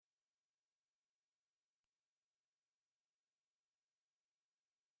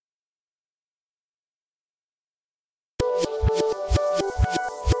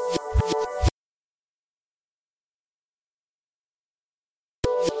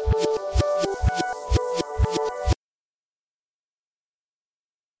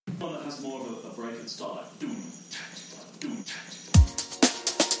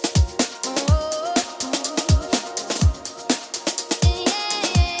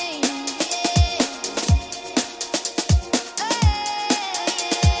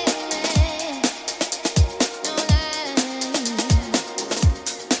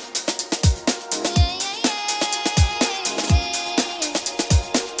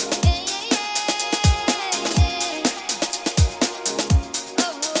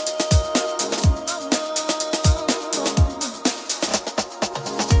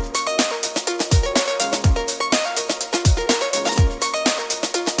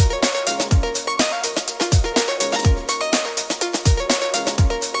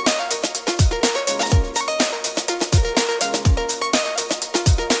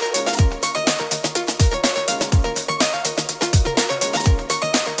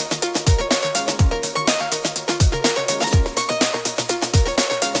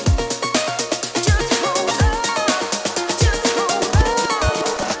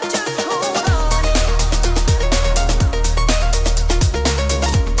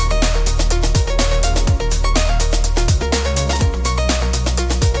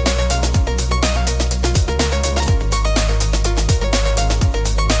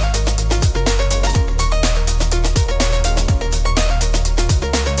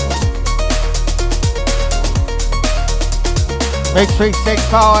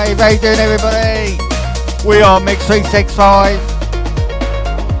Mix365, how you doing everybody? We are Mix365.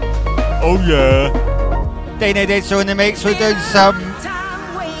 Oh yeah. Dino Ditzel in the mix, we're doing some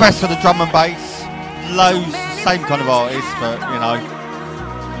best of the drum and bass. Loads, same kind of artists, but you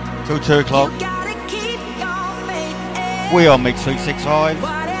know, till 2 o'clock. We are Mix365.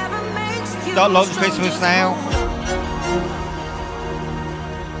 Not long Christmas now.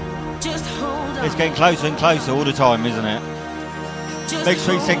 It's getting closer and closer all the time, isn't it?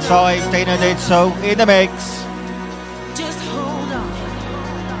 Mix365, Dino Ditzel in the mix.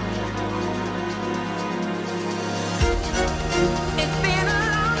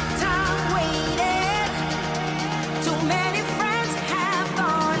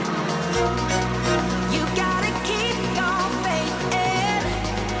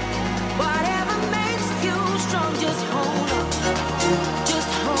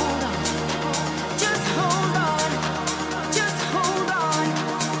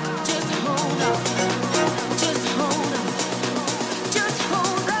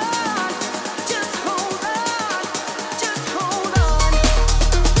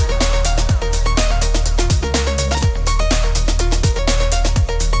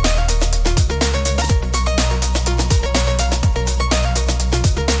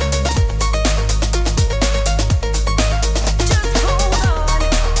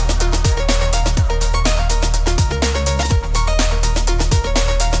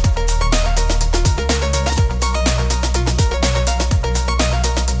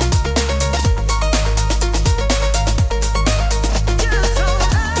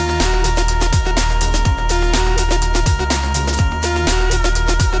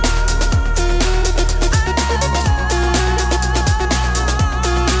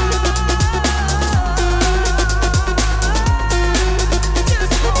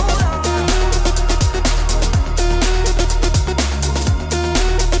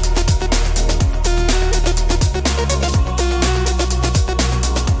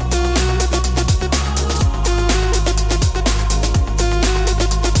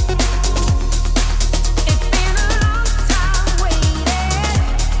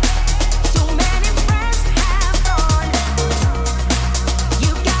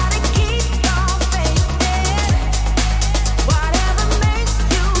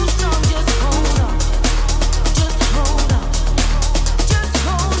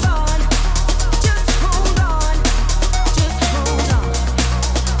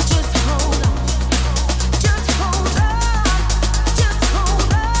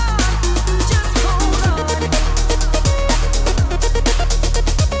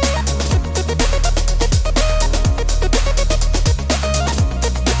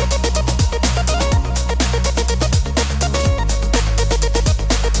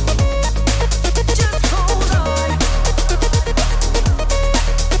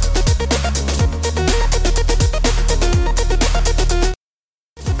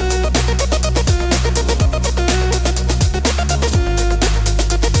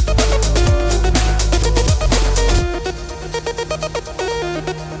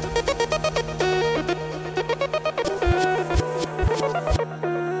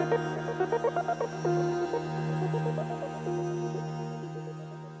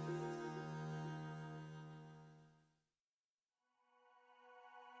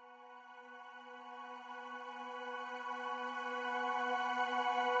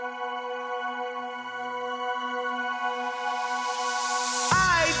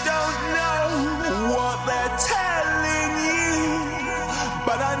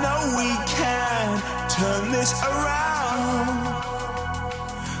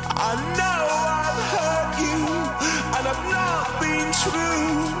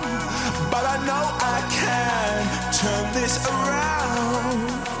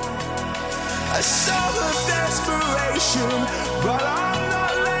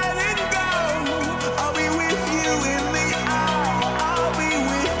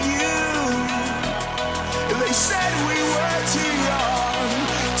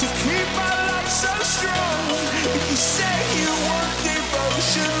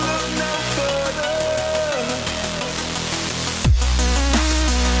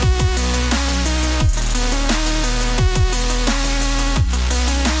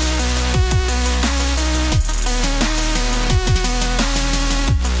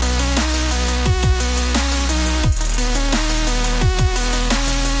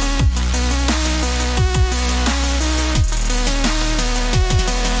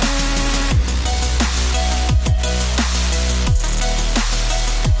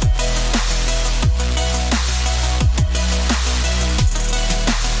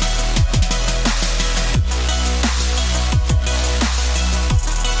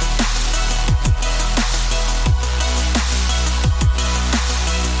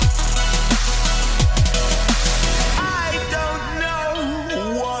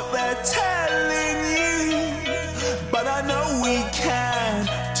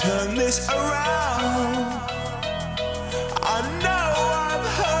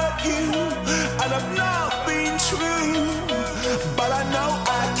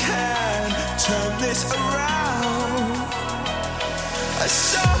 this around. A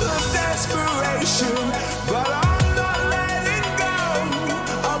song of desperation, but I'm not letting go.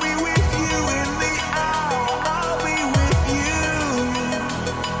 I'll be with you in the hour, I'll be with you.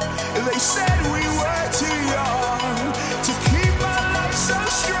 They said we were too young to keep our love so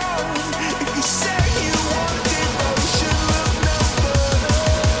strong. If you say you want devotion, look no further.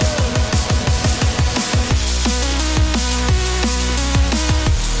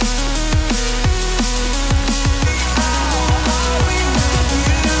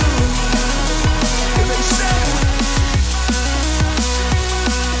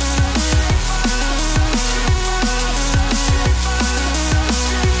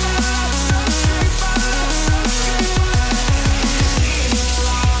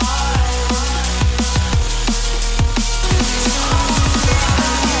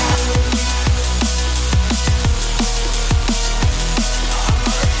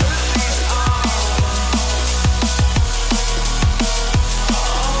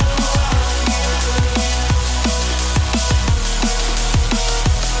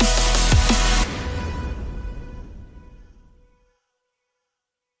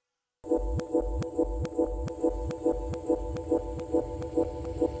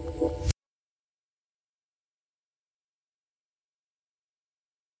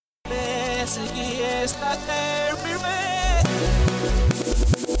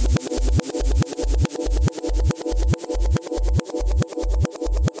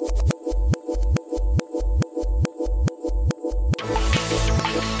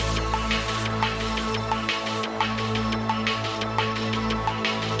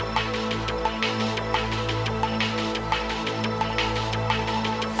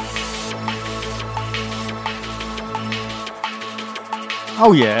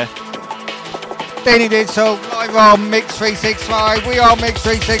 Oh yeah. Danny Digital, live on Mix365. We are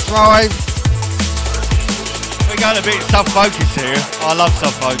Mix365. We're going a bit soft-focused here. I love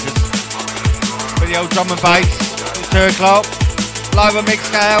soft-focus. With the old drum and bass. It's 2 o'clock. Live on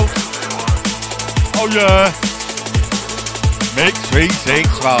Mixcloud. Oh yeah.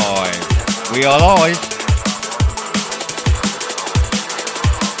 Mix365. We are live.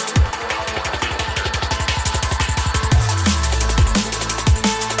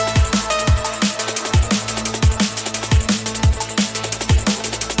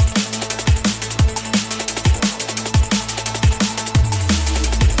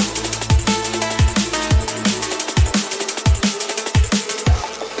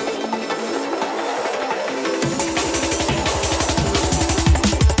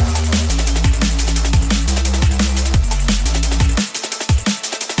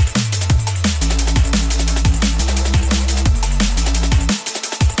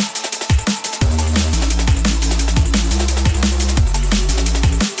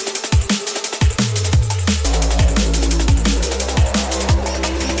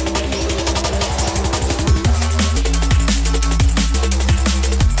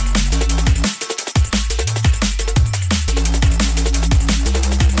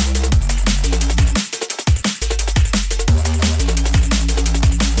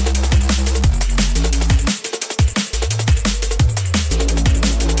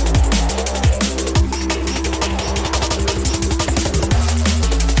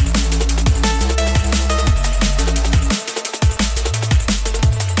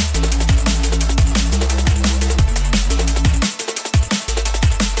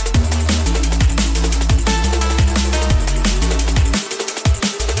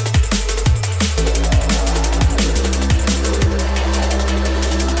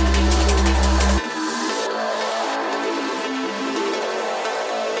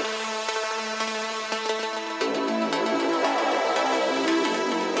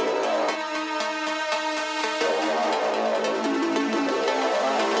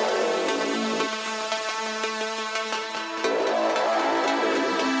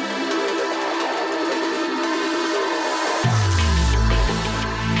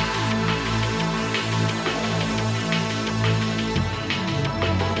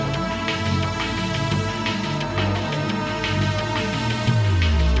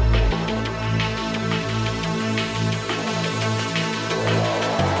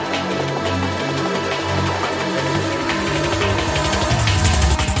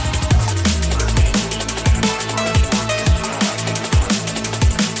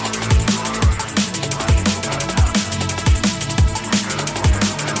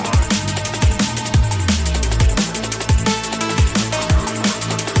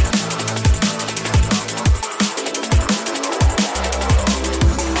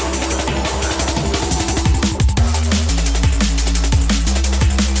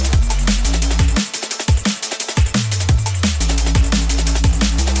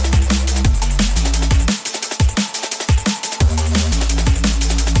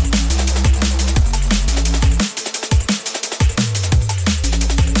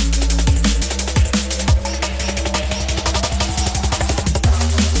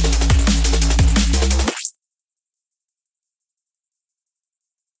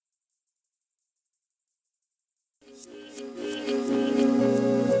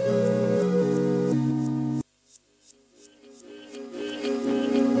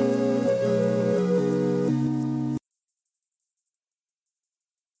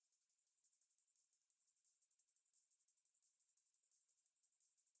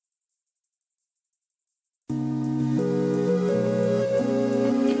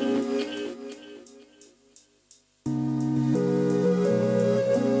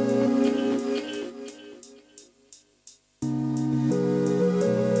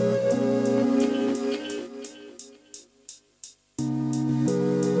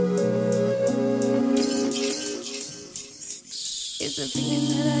 It's a feeling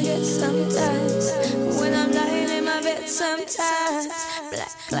that I get sometimes when I'm lying in my bed sometimes.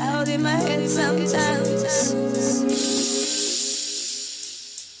 Black cloud in my head sometimes.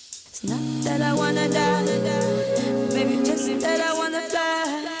 It's not that I wanna die, maybe just that I wanna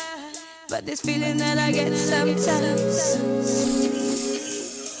fly. But this feeling that I get sometimes,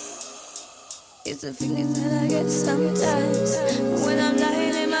 it's a feeling that I get sometimes when I'm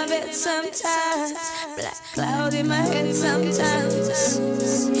lying in my bed sometimes. Black cloud in my head sometimes.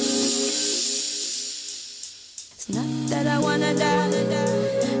 It's not that I wanna die,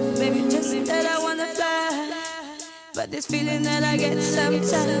 maybe just that I wanna fly. But this feeling that I get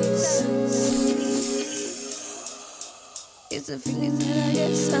sometimes, it's a feeling that I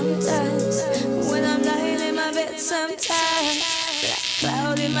get sometimes when I'm lying in my bed sometimes. Black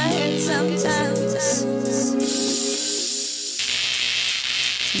cloud in my head sometimes.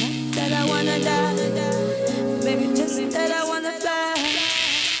 It's not that I wanna die, maybe just that I wanna fly.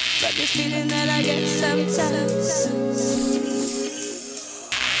 But this feeling that I get sometimes,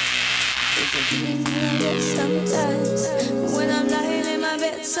 it's a feeling that I get sometimes when I'm lying in my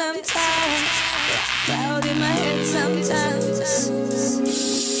bed sometimes. Black cloud in my head sometimes. It's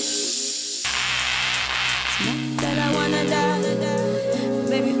not that I wanna die,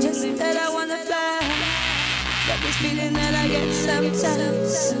 maybe just that I wanna fly. But this feeling that I get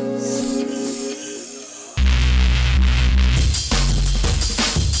sometimes,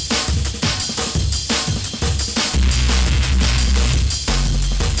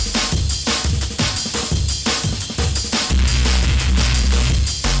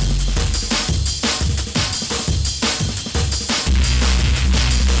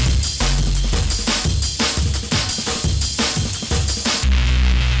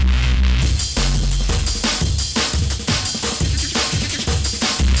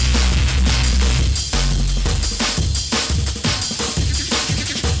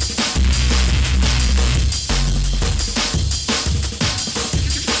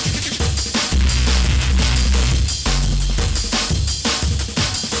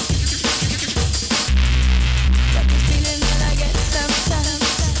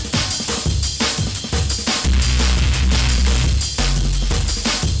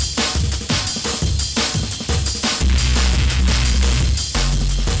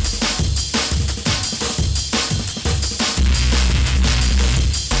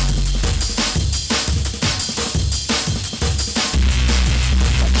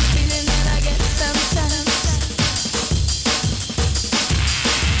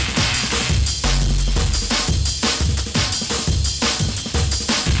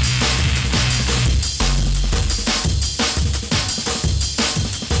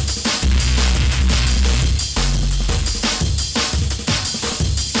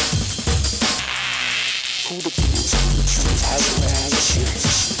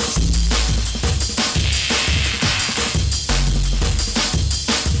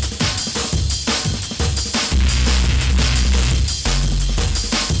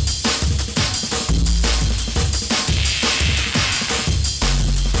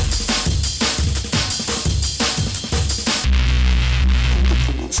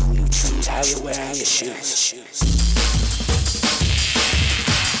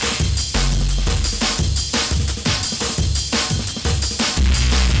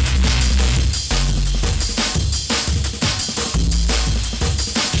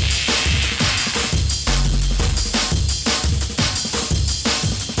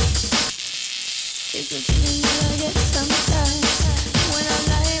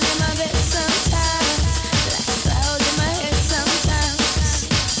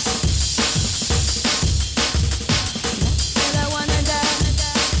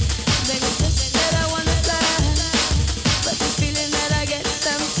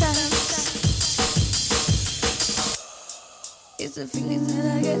 it's a feeling that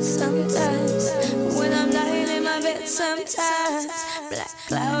I get sometimes when I'm lying in my bed sometimes. Black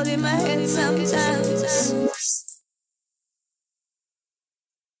cloud in my head sometimes.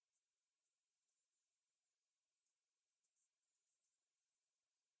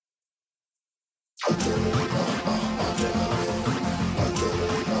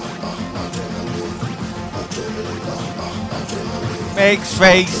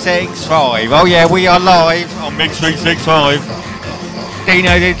 Mix365. Oh yeah, we are live on Mix365.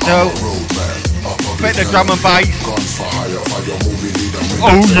 Dino Digital. Bit of drum and bass.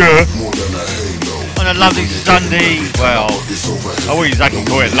 Oh yeah. On a lovely Sunday. Well, I wouldn't exactly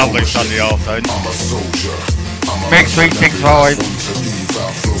call it lovely Sunday afternoon. Mix365.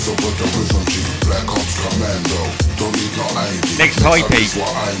 Next hypey.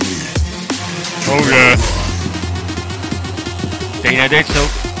 Oh yeah. Dino Digital.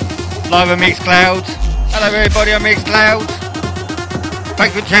 Live on Mixcloud. Hello everybody on Mixcloud.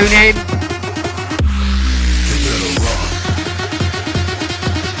 Thanks for tuning in.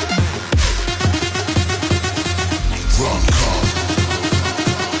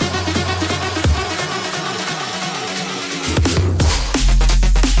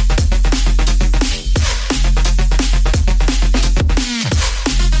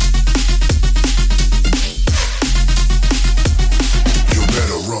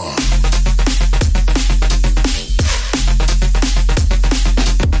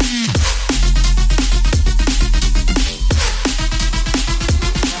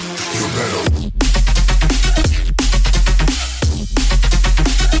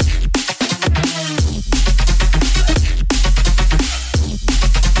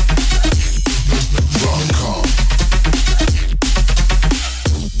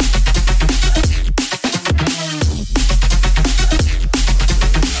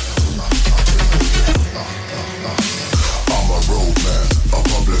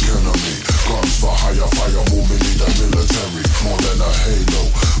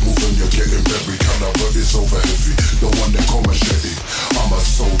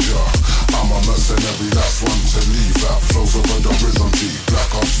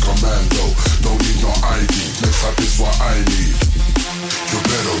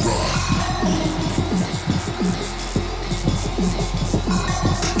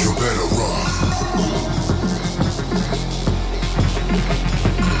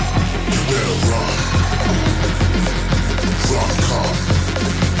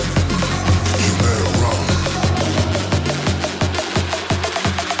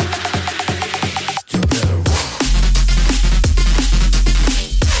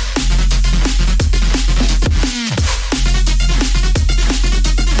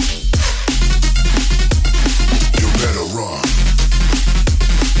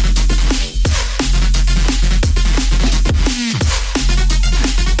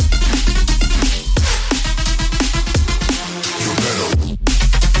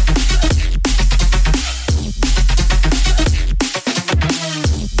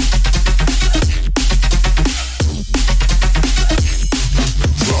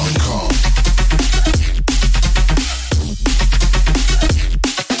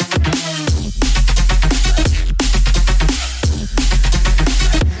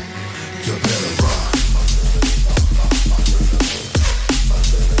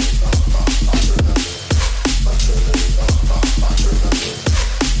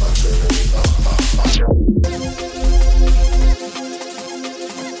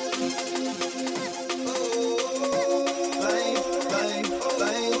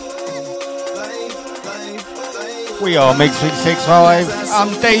 We are Mix365.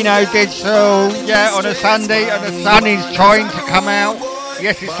 I'm Dino Digital. Yeah, on a Sunday, and the sun is trying to come out.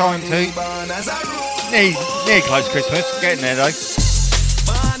 Yes, it's trying to. Near close to Christmas. Getting there though.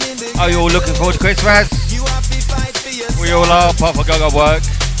 Are you all looking forward to Christmas? We all are. Apart from I got to work.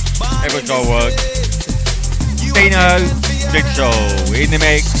 Everyone's got to work. Dino Digital in the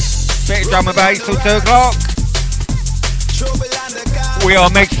mix. Bit of drum and bass till 2 o'clock. We are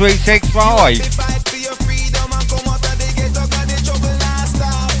Mix365.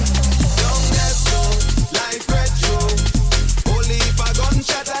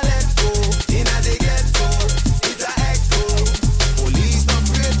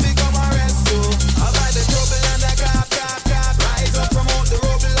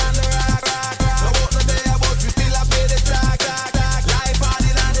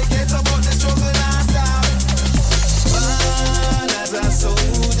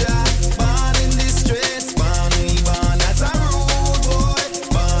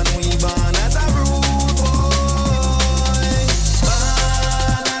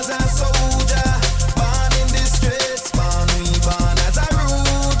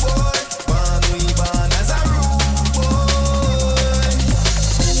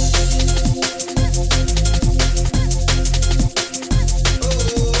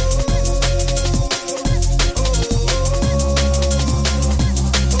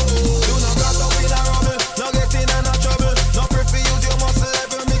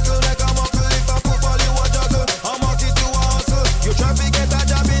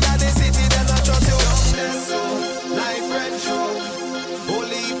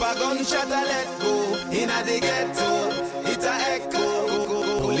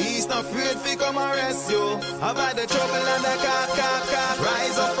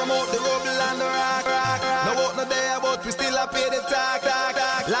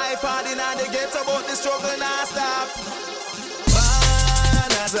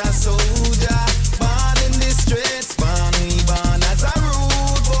 As a soldier, born in the streets, born we born as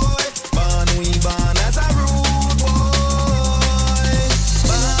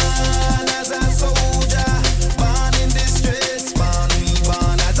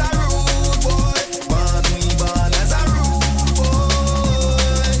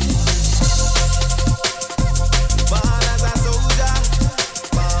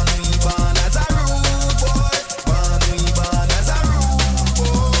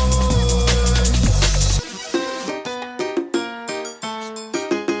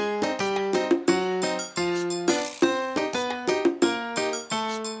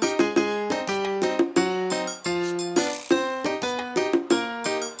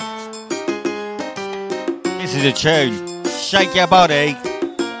This is a tune. Shake your body.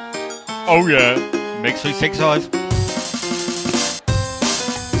 Oh yeah. Mix365.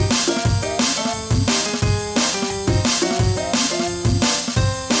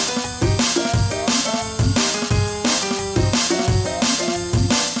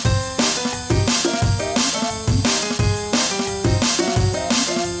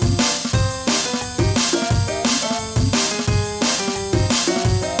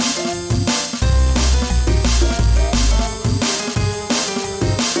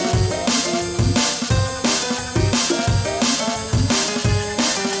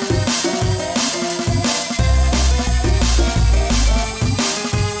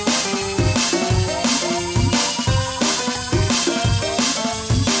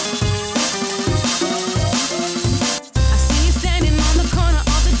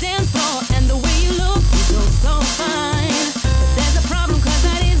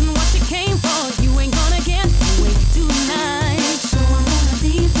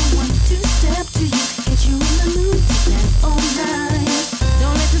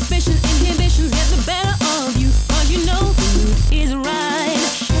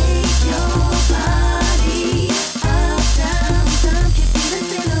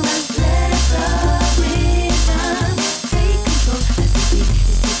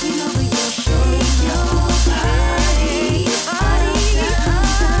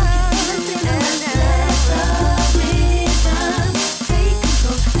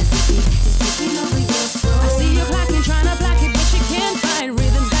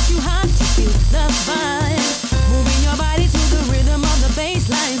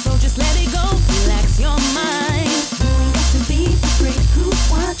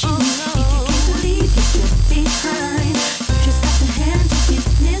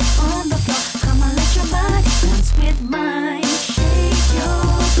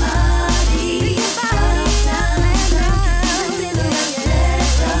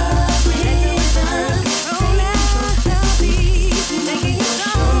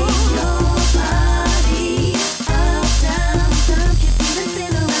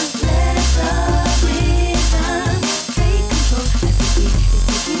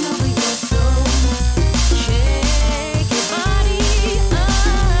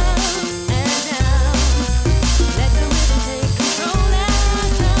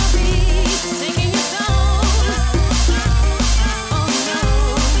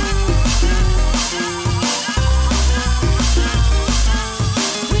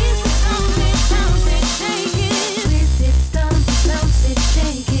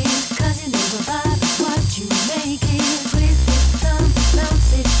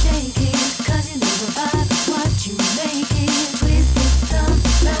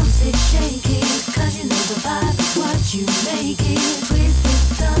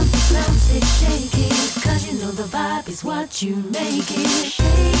 You make it,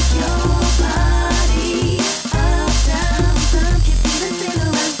 shake your body up, down, stomp your feet and spin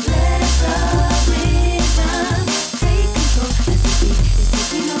around. Let the rhythm take control as the beat is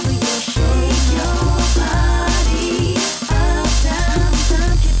taking over your shake your body up, down,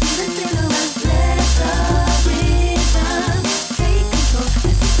 stomp your feet and spin around. Let the rhythm take control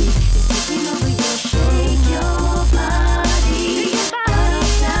as the beat is taking over your shake your body up,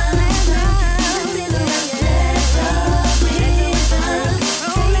 down, stomp your feet and spin around.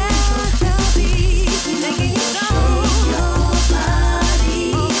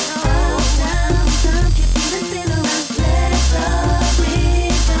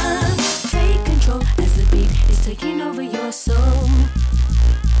 Taking over your soul.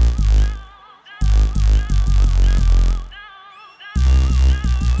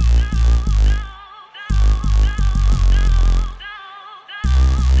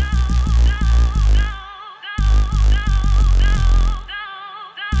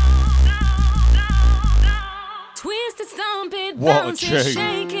 Twist it, stomp it, bounce it,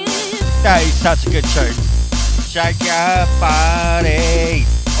 shake it. That is such a good tune. Shake your body.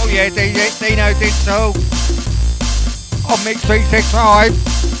 Oh yeah, Dino did so. On Mix365.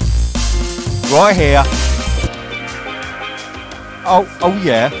 Right here. Oh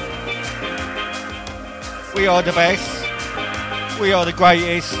yeah. We are the best. We are the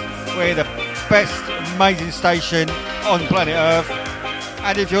greatest. We're the best amazing station on planet Earth.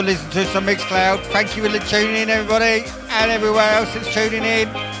 And if you're listening to us on Mixcloud, thank you for tuning in, everybody, and everywhere else that's tuning in.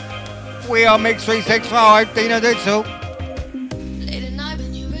 We are Mix365, Dino Digital. Late at night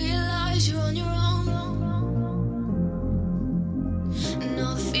when you realize you're on your own, and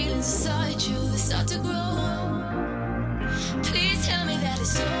all the feelings inside you, they start to grow. Please tell me that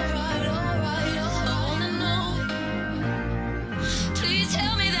it's alright, alright, I wanna know. Please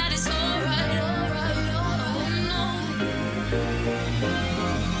tell me that it's alright, alright, alright.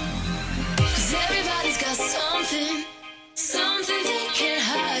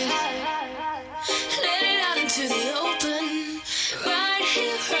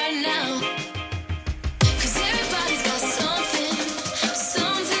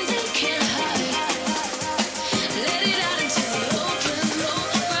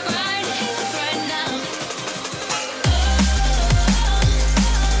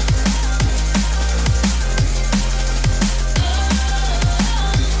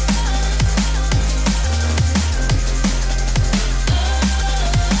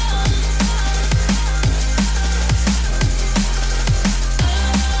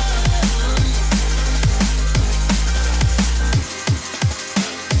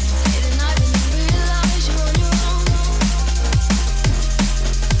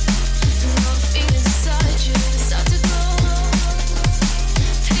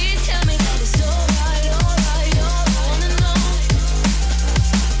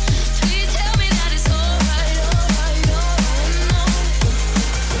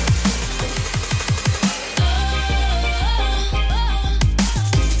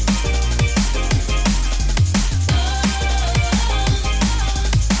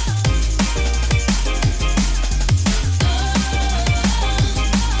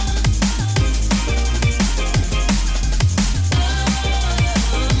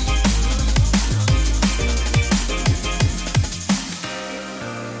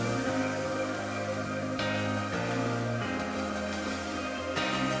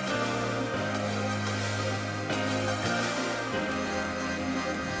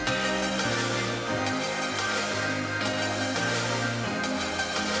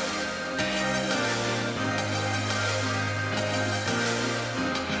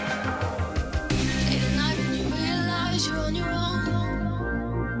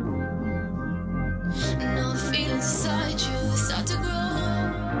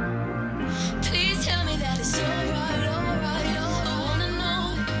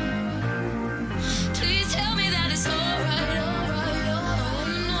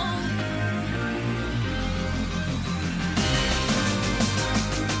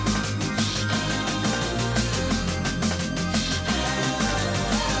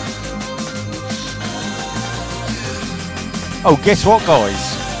 Oh, guess what, guys?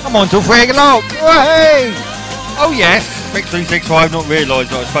 I'm on till 3 o'clock. Hey! Oh, yes. Mix365 not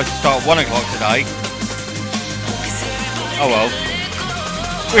realised I was supposed to start at 1 o'clock today. Oh, well.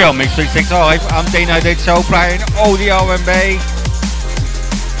 We are Mix365. I'm Dino Dead Soul playing all the R&B.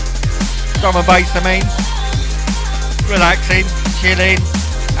 Drum and bass, I mean. Relaxing, chilling,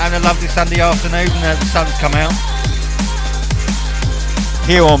 and a lovely Sunday afternoon now the sun's come out.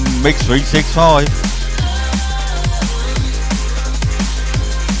 Here on Mix365.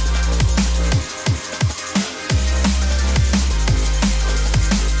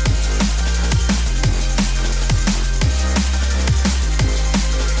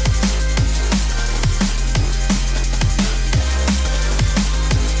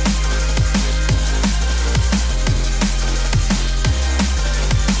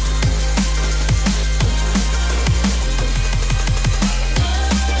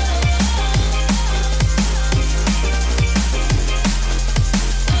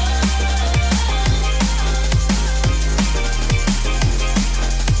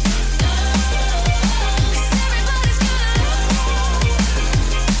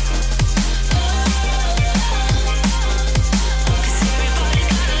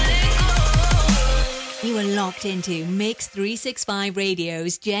 Into Mix365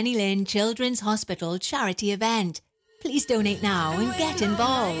 Radio's Jenny Lynn Children's Hospital charity event. Please donate now and get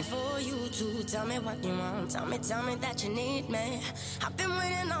involved. Tell me what you want, tell me that you need me. I've been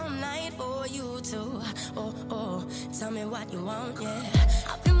waiting all night for you to, tell me what you want, yeah.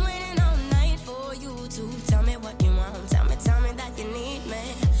 I've been waiting all night for you to tell me what you want, tell me that you need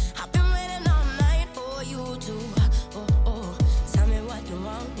me. I've been waiting all night for you to, tell me what you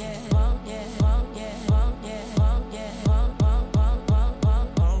want, yeah.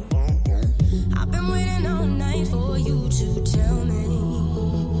 I've been waiting all night for you to tell me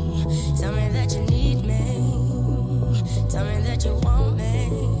that you need me, tell me that you want me.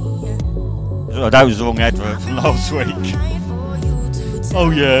 Oh, that was the wrong advert from last week.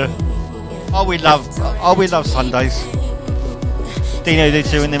 Oh yeah. Oh we love Sundays. Dino did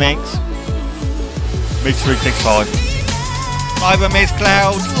two in the mix. Mix365. Live with Miss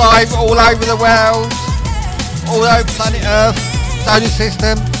Clouds, live all over the world, all over planet Earth, solar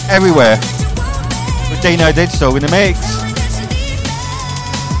system, everywhere. With Dino Digital in the mix.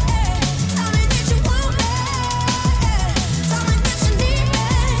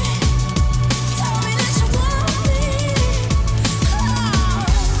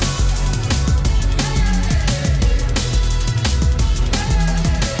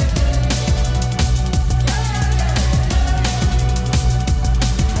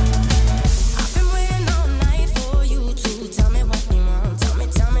 Tell me what you want, tell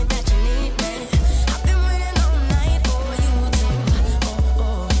me that you need me. I've been waiting all night for you.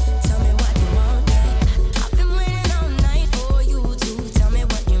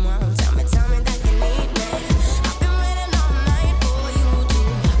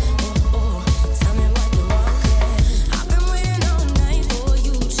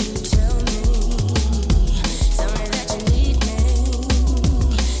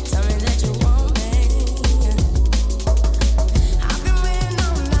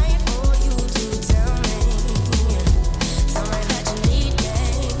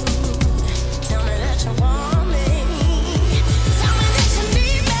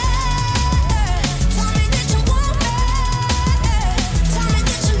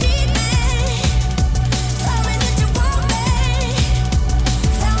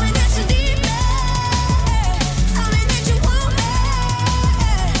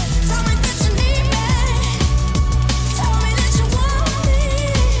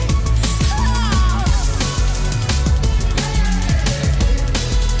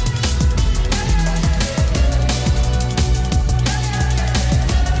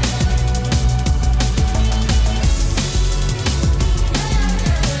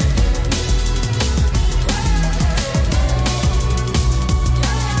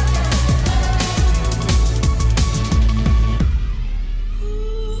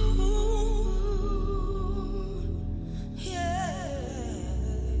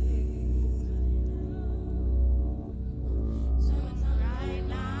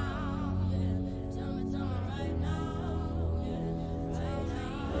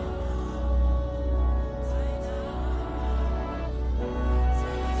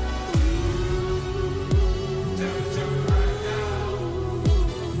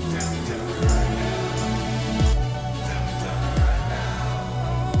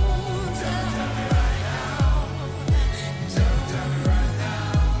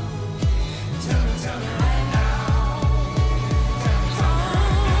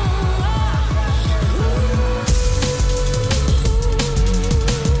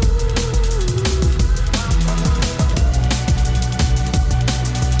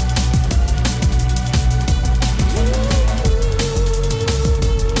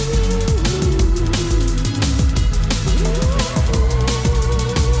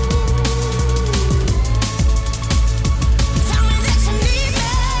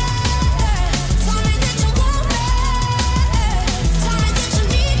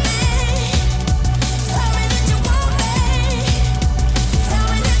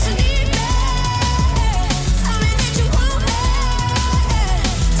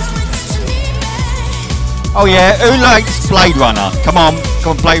 Oh yeah, who likes Blade Runner? Come on,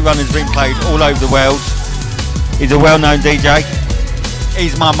 Blade Runner's been played all over the world. He's a well-known DJ.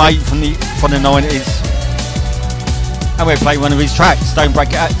 He's my mate from the 90s. And we'll play one of his tracks. Don't break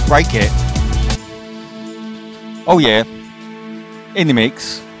it. Oh yeah, in the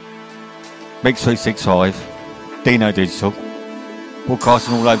mix. Mix365, Dino Digital,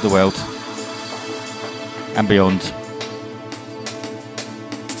 broadcasting all over the world and beyond.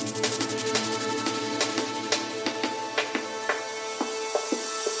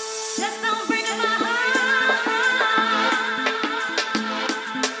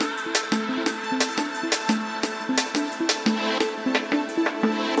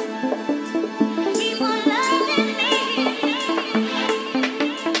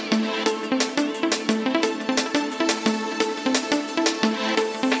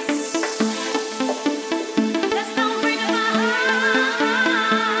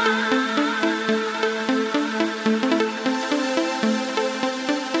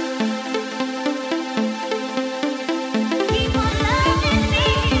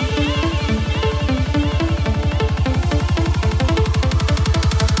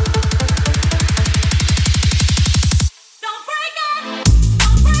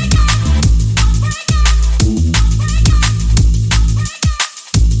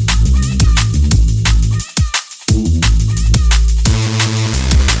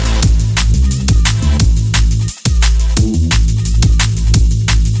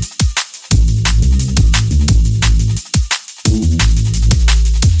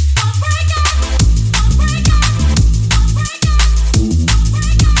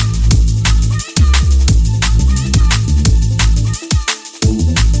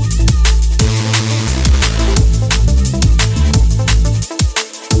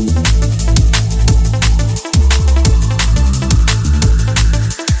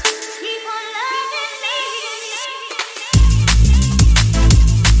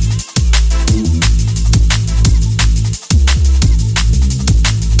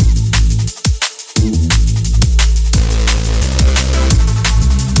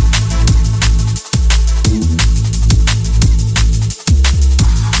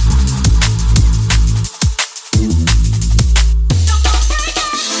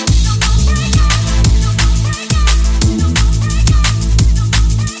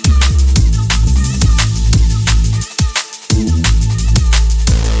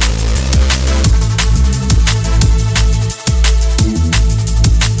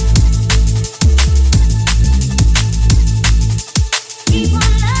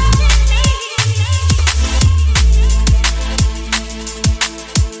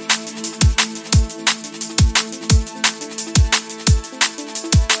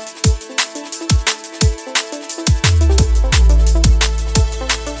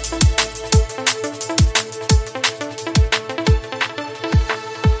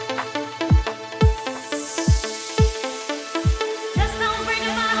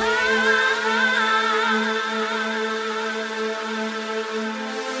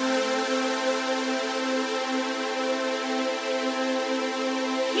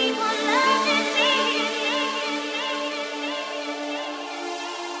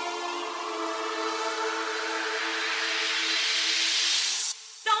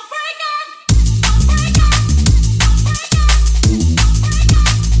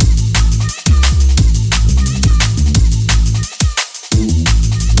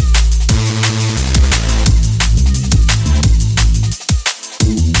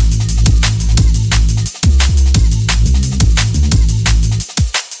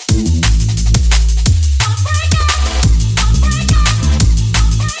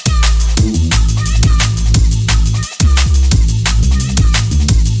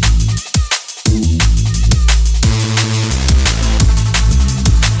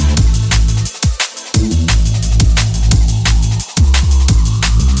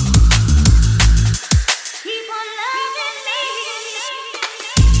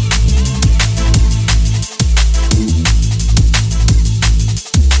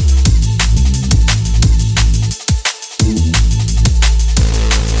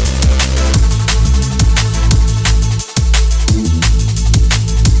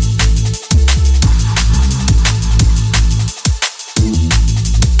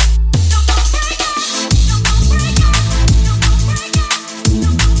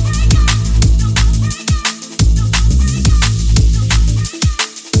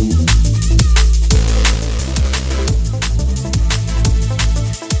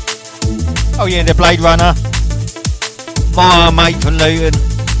 Oh yeah, the Blade Runner. My mate from Luton.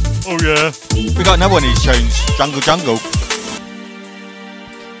 Oh yeah. We got another one of these tunes, Jungle Jungle.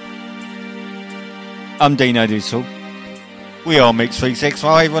 I'm Dino Digital. We are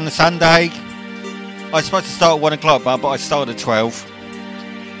Mix365 on a Sunday. I was supposed to start at 1 o'clock, but I started at 12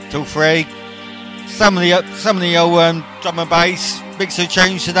 till 3. Some of the old drum and bass mixer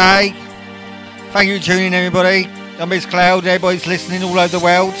tunes today. Thank you for tuning in, everybody. I'm Miss Cloud. Everybody's listening all over the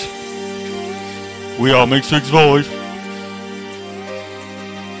world. We are Mix365.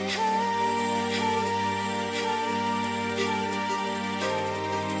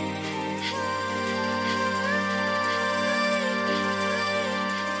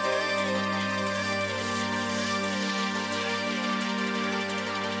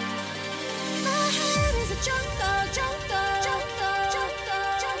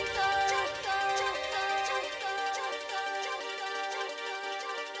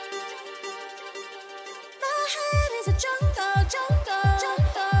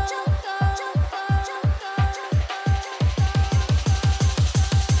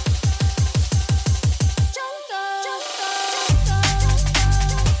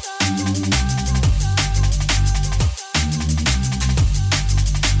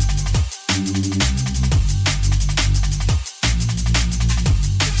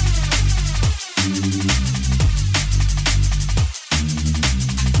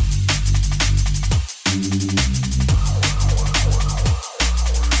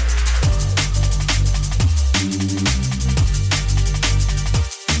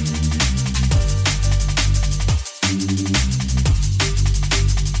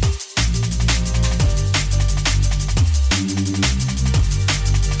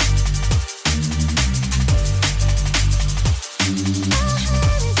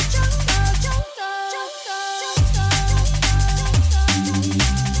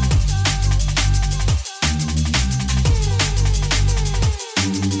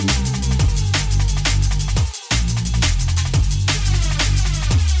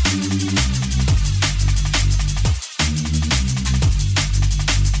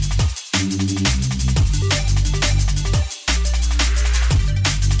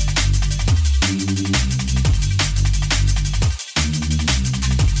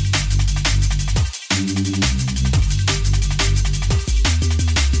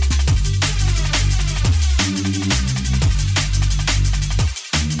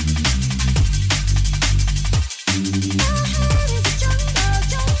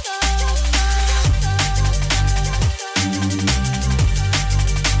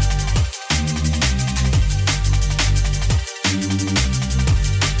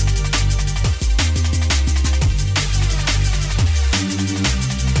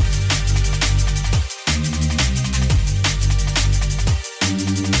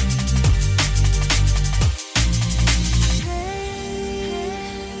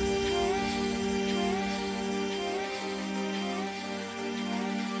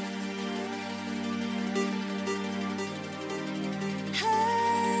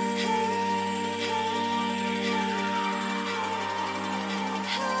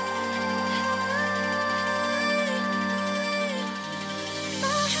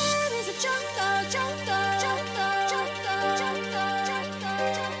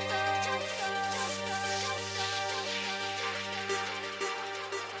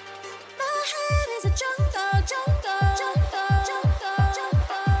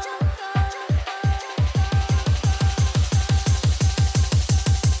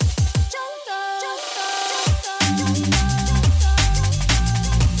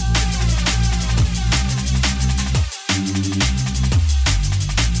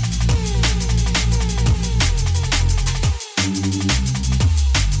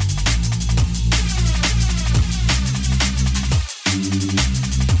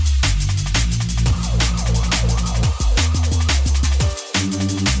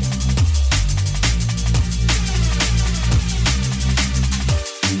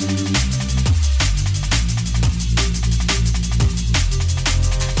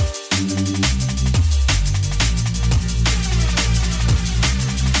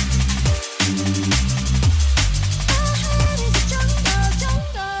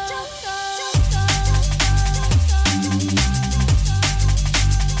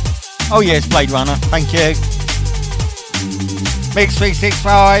 Oh yes, Blade Runner, thank you.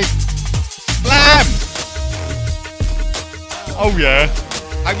 Mix365. Slam! Oh yeah.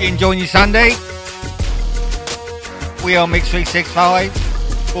 Hope you're enjoying your Sunday. We are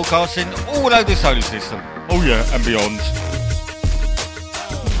Mix365, broadcasting all over the solar system. Oh yeah, and beyond.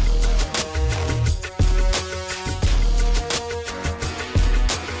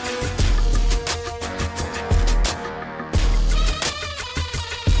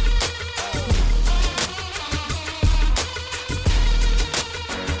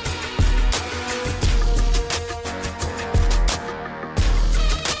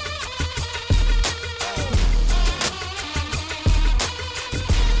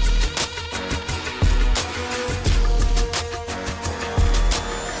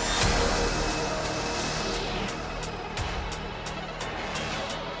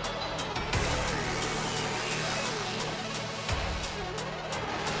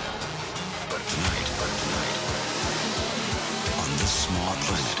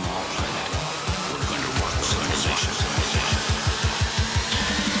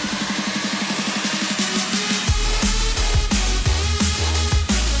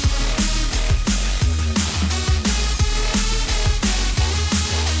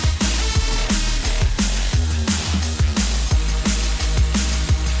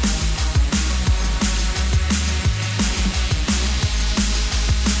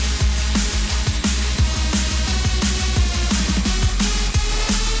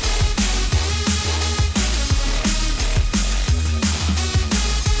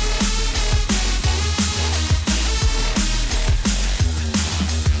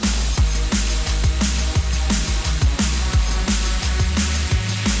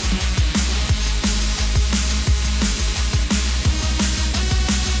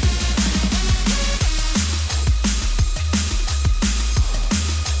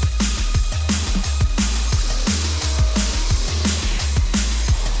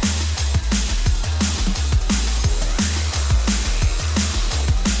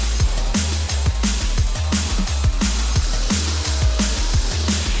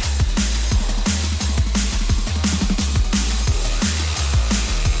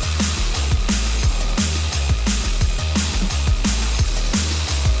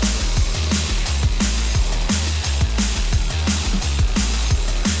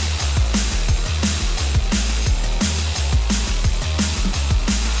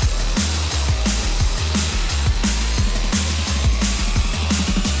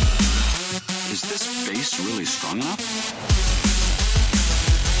 strong enough?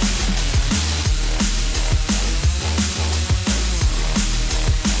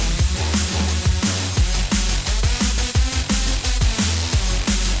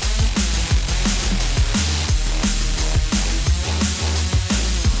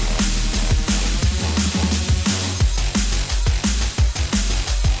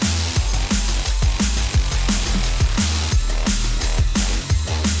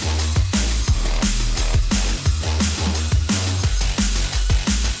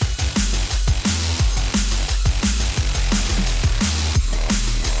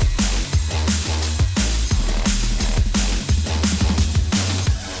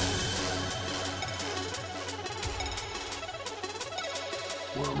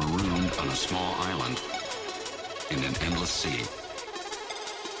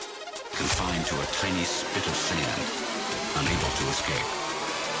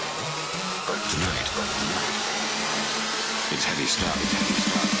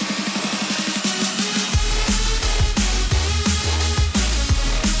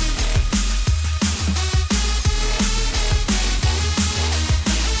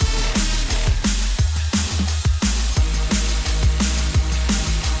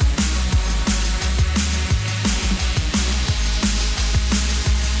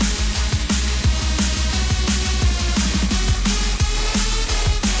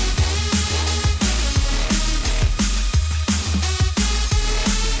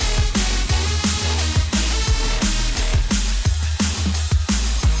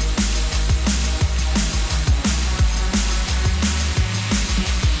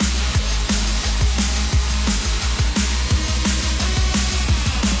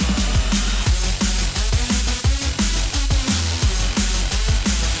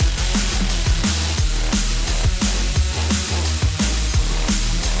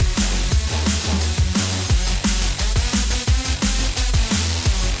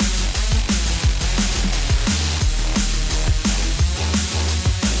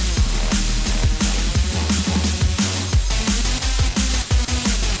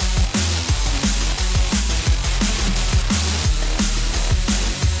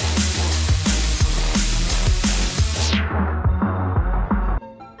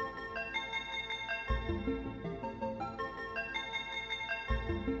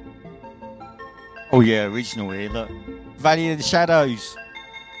 Oh yeah, original here, look. Valley of the Shadows.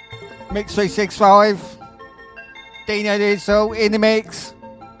 Mix365. Dino Digital in the mix.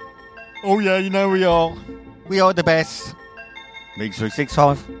 Oh yeah, you know we are. We are the best.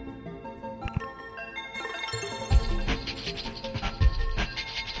 Mix365.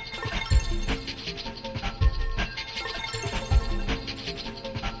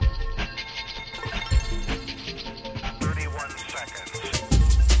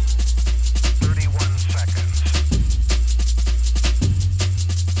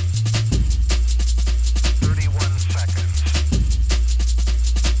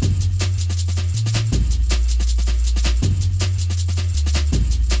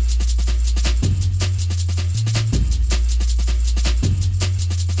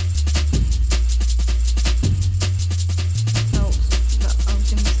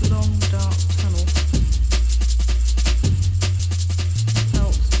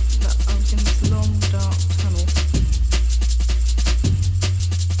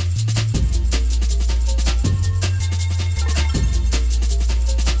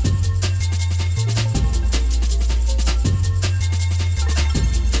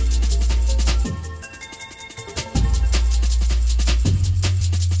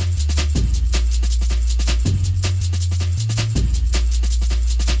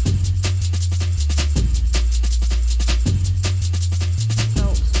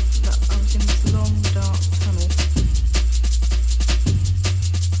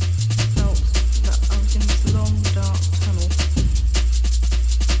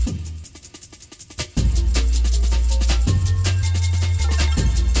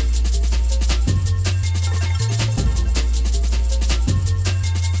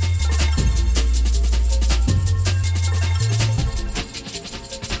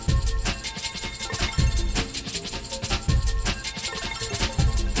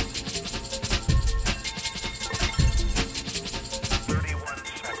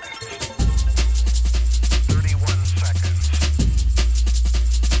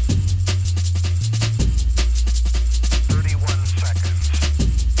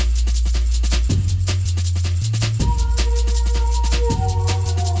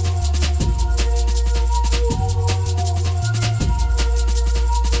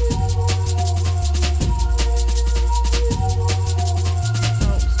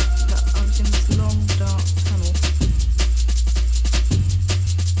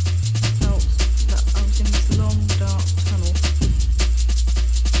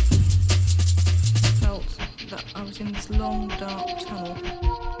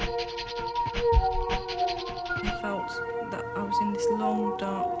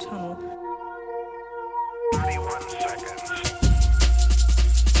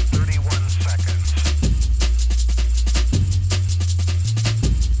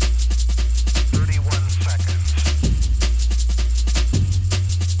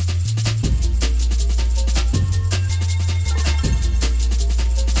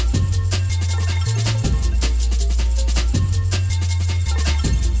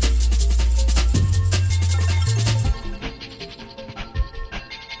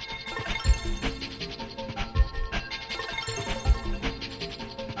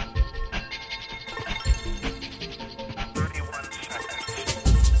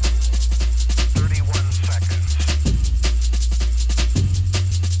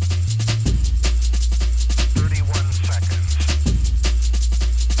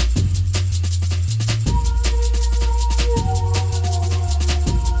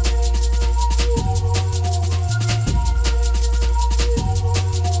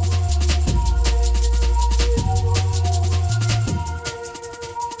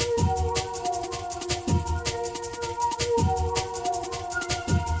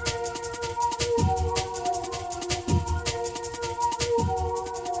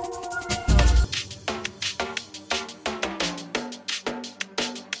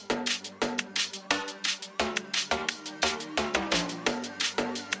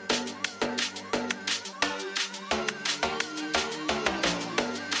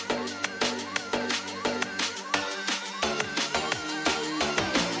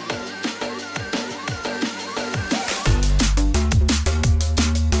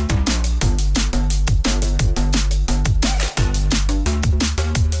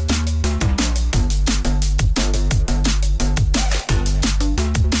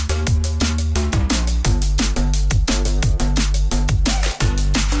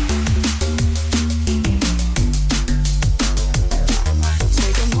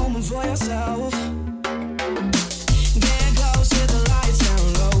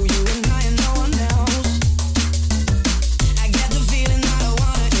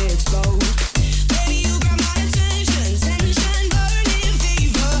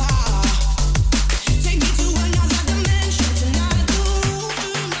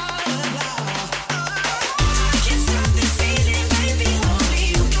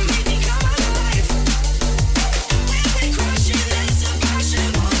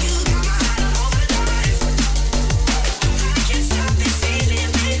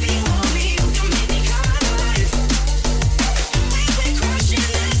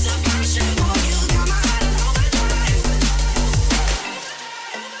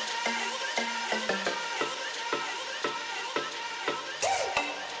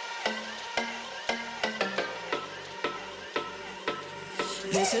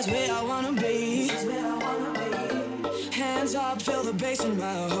 This is where I wanna be. Hands up, feel the bass in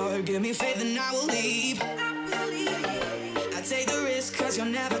my heart. Give me faith and I will leave. I take the risk cause you're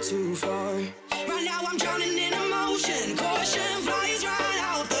never too far. Right now I'm drowning in emotion. Caution flies right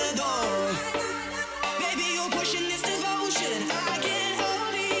out the door. Baby, you're pushing this devotion. I can't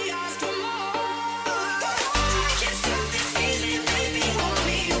hold me, ask for more. I can't stop this feeling, baby. Hold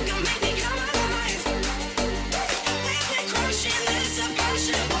me, you can make me come alive. We're crushing this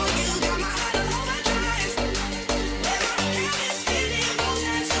passion. Oh, you got my heart on overdrive. Where my head is spinning, both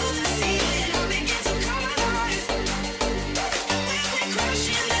hands to the ceiling. I begin to come alive. We're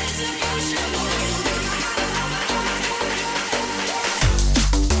crushing this passion. Oh, you got my heart on overdrive.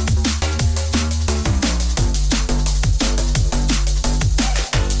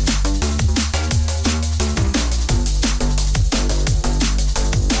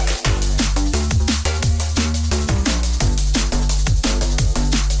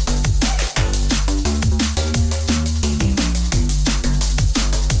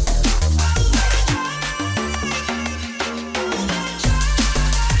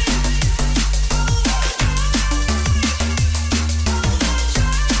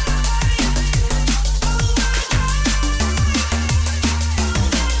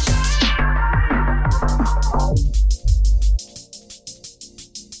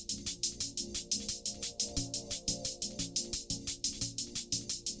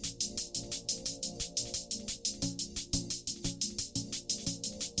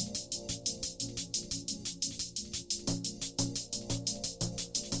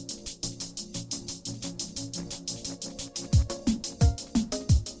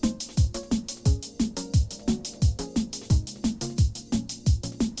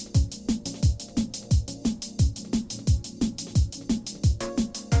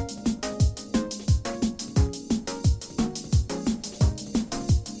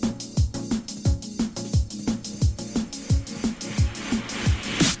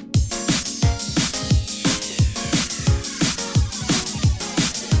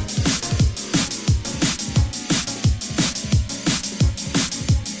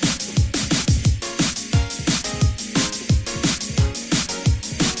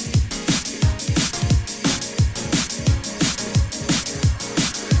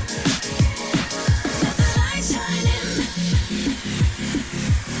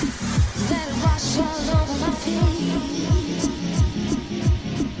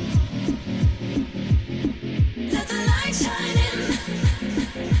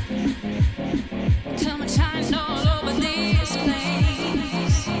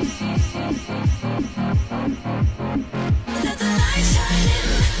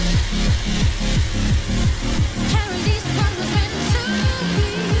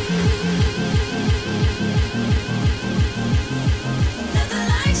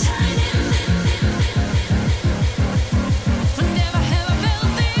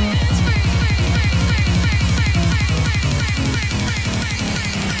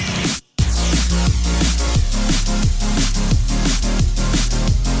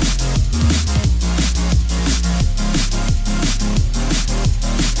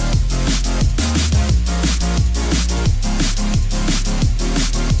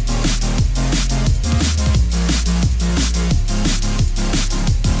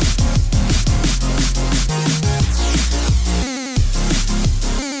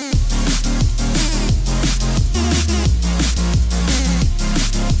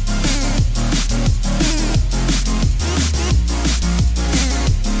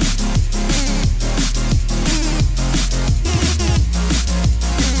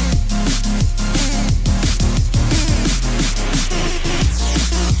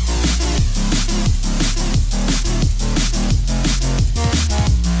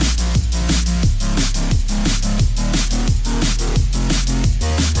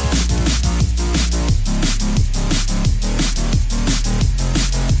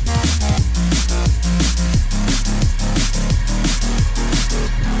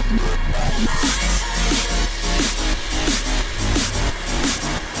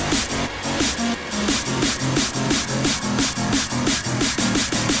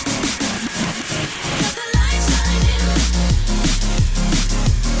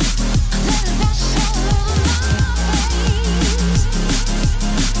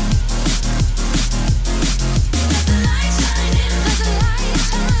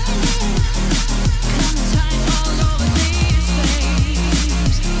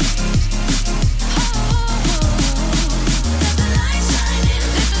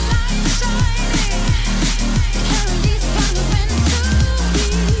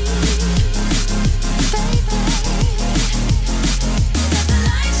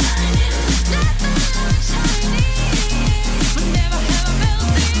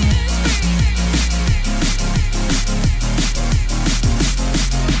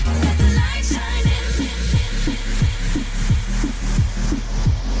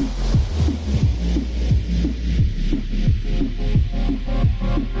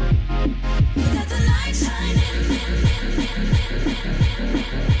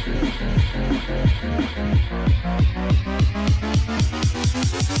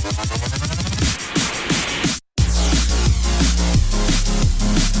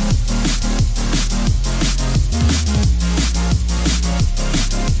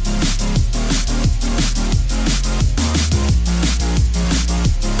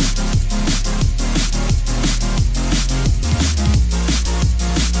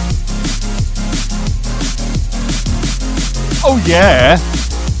 yeah.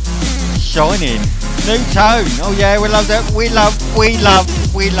 Shining. New tone. Oh yeah, we love that. We love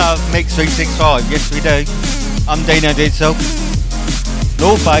Mix 365. Yes we do. I'm Dino Digital.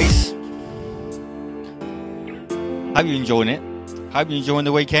 North Face. Hope you're enjoying it. Hope you're enjoying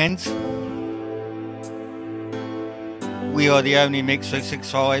the weekends. We are the only Mix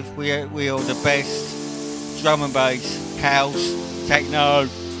 365. We are the best drum and bass, house, techno,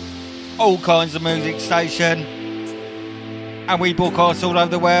 all kinds of music station. And we broadcast all over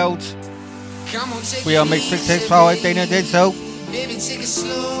the world. We are Mix 365, Dino Digital. Baby, take it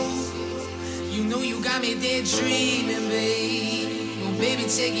slow. You know you got me there dreaming, babe. Oh, baby,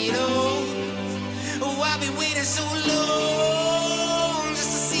 take it all. Oh, I've been waiting so long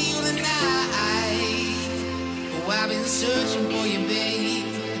just to see you tonight. Oh, I've been searching for you, babe.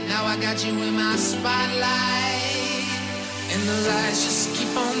 Now I got you in my spotlight. And the lights just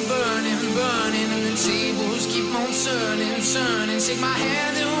keep on burning, burning. And the tables keep on turning, turning. Take my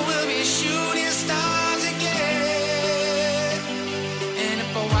hand and we'll be shooting stars again. And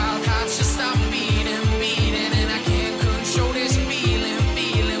if a wild heart just stop beating, beating, and I can't control this feeling,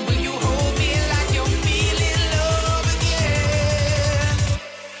 feeling, will you hold me like you're feeling love again?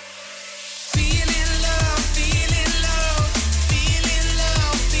 Feeling love, feeling love, feeling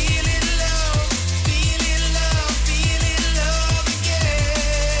love, feeling love, feeling love, feeling love again.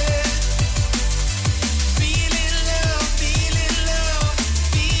 Feeling love, feeling love,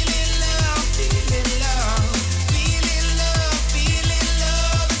 feeling love, feeling love, feeling love, feeling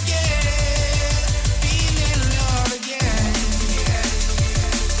love again. Feeling love again.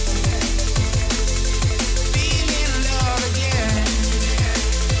 Feeling love again.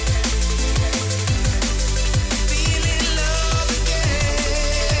 Feeling love again.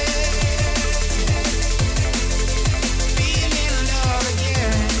 Feeling love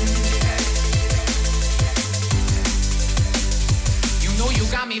again. You know you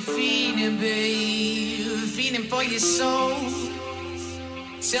got me feeling, babe, feeling for your soul.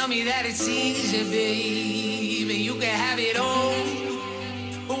 Tell me that it's easy, babe, and you can have it all.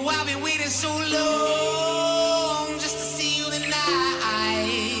 Oh, I've been waiting so long just to see you tonight.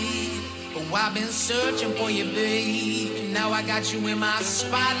 Oh, I've been searching for you, babe, and now I got you in my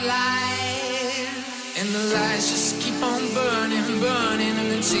spotlight. And the lights just keep on burning, burning,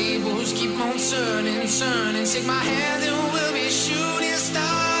 and the tables keep on turning, turning. Take my hand and we'll be shooting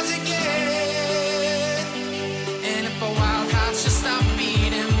stars again. And if a wild heart just stop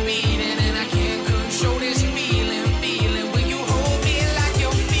beating, beating, and I can't control this feeling, feeling, will you hold me like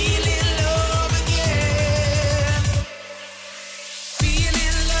you're feeling love again?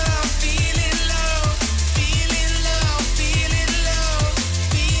 Feeling love, feeling love, feeling love, feeling love,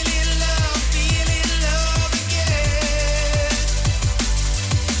 feeling love, feeling love again.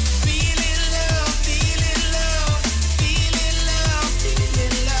 Feeling love, feeling love, feeling love,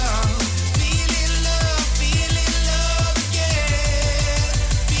 feeling love, feeling love, feeling love again.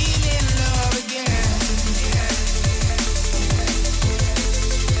 Feeling love again.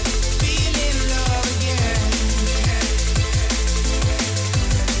 Feeling love again.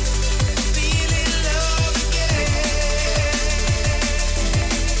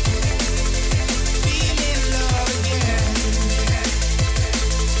 Feeling love again.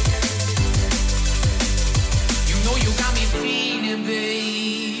 You know you got me feeling,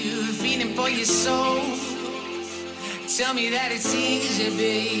 babe, feeling for your soul. Tell me that it's easy,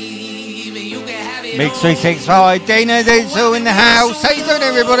 babe, and you can have it Mix all. 365, Dino Digital in the house. How you doing,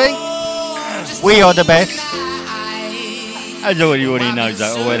 everybody? Just We are the best. tonight. As everybody knows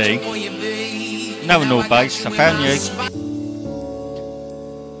that already. No, no bass. I found you.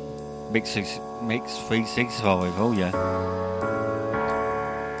 Mix 365. Oh yeah.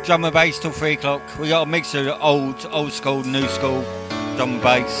 Drum and bass till 3 o'clock. We got a mixture of old school, new school drum and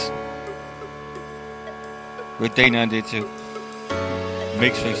bass with Dino Digital.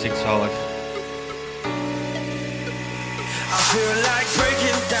 Mix 365. I feel like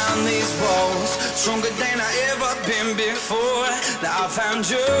breaking down these walls, stronger than I ever been before. Now I found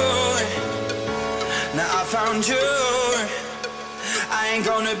you. Now I found you. I ain't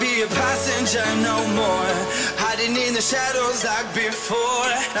gonna be a passenger no more, hiding in the shadows like before.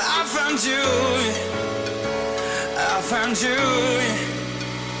 Now I found you. I found you.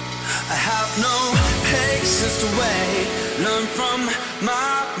 I have no patience to wait, learn from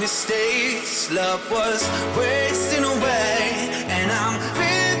my mistakes. Love was wasting away, and I'm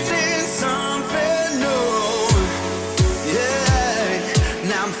feeling something new. Yeah,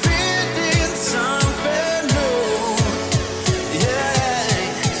 now I'm feeling something new. Yeah,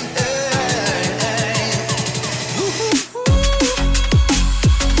 yeah. Woo-hoo-hoo.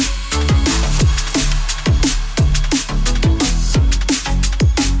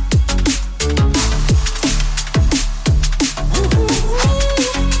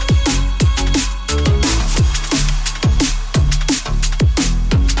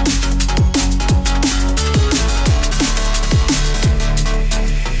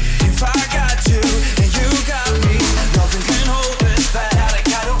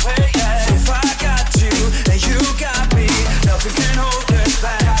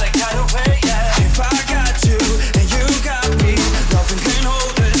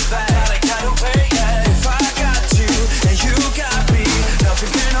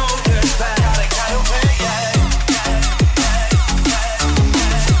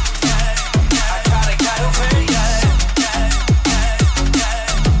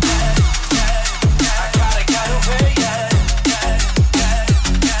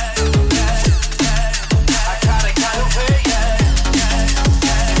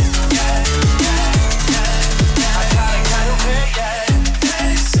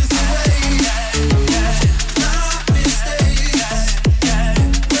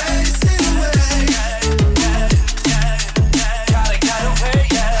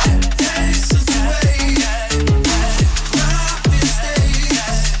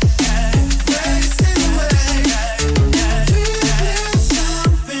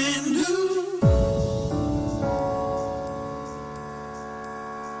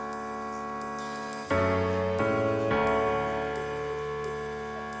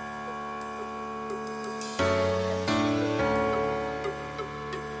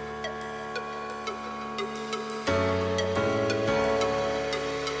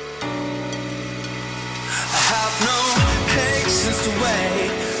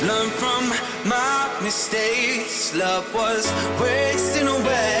 learn from my mistakes. Love was wasting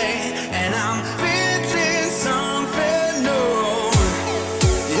away, and I'm feeling something new.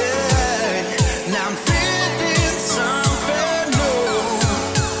 Yeah, now I'm feeling something new.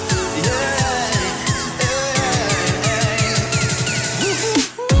 Yeah, yeah,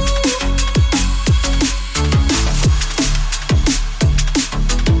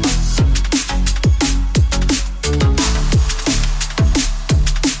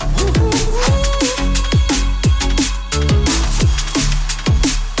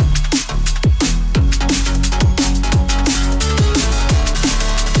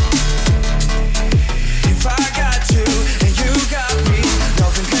 if I got you and you got me,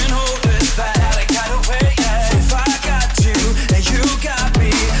 nothing can hold us back. I got away, yeah. If I got you and you got me,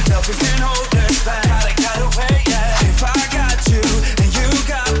 nothing can hold us back. I got away, yeah. If I got you and you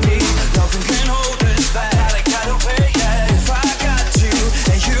got me, nothing can hold us back. I got away, yeah. If I got you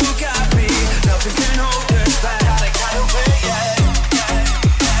and you got me, nothing can hold us back. I got away, yeah. I got away,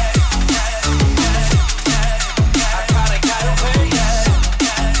 yeah.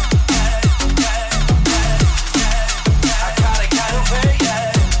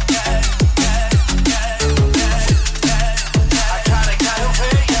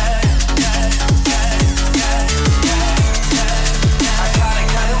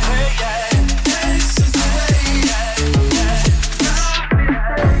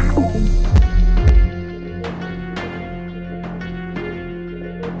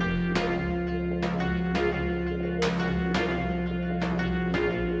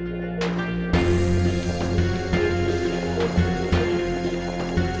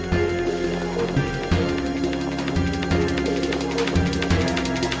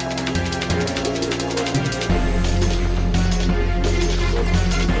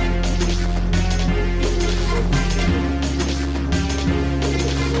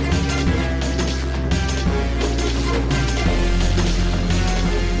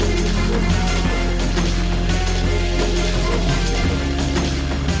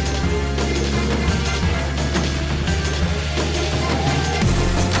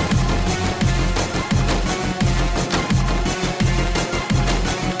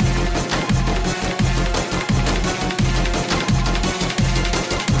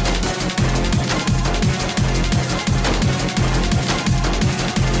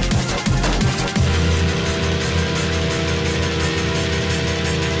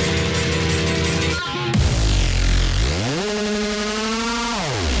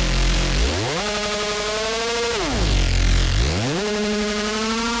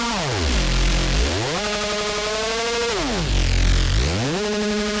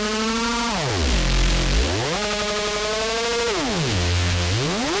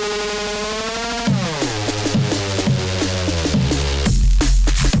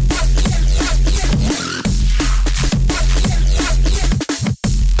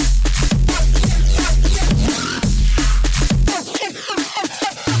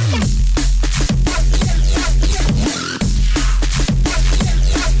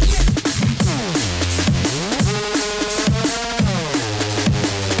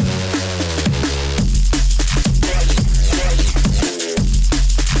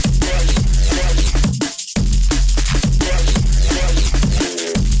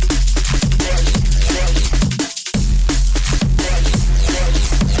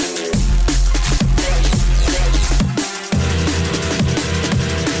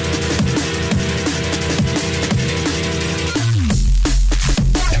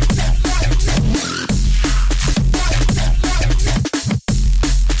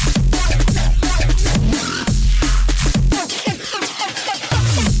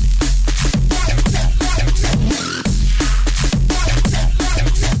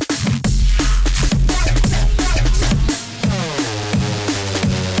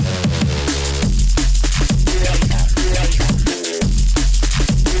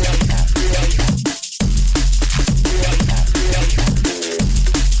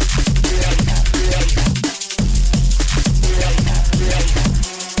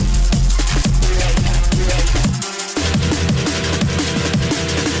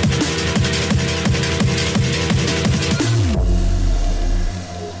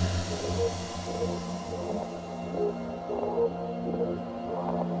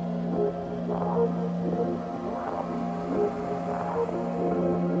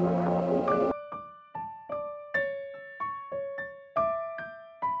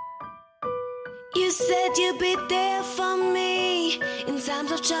 You said you'd be there for me in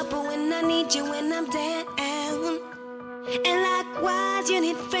times of trouble when I need you when I'm down. And likewise, you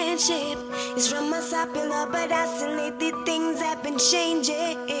need friendship. It's from us popular, but isolated things have been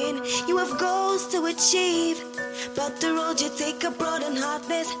changing. You have goals to achieve, but the road you take are broad and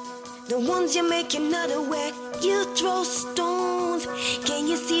heartless. The ones you make you're not aware. You throw stones. Can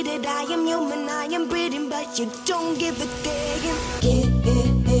you see that I am human, I am breathing, but you don't give a damn? Can you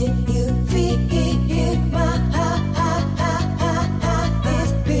feel my heart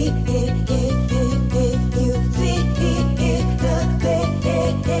is beating? Can you see the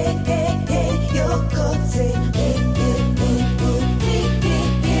pain you're causing? Can you feel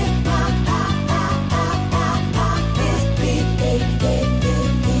my heart is beating?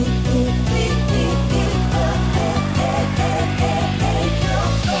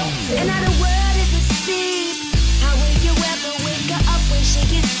 Another word is a sleep. How will you ever wake her up when she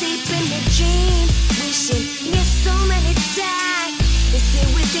gets deep in the dream? Wishing yes so many times. It's still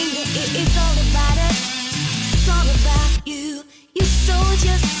within you, it is all about us. It's all about you. You sold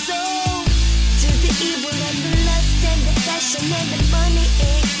your soul to the evil and the lust and the fashion and the money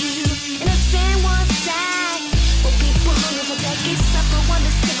ain't you. Innocent ones die, but people hungry for decades suffer.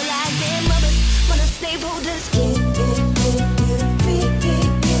 Wonder civilized their mothers, wonder slaveholders.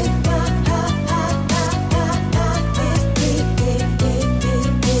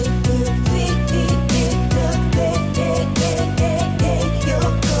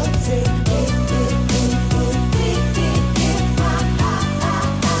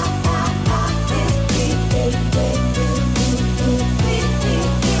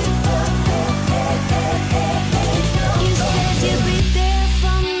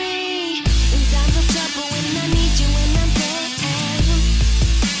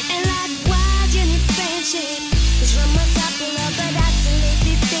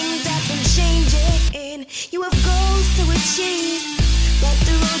 You have goals to achieve, but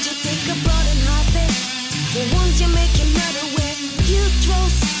the road you take are broad and heartless. The ones you make you're not aware. You throw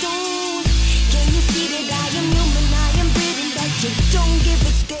stones. Can you see that I am human, I am breathing, but you don't give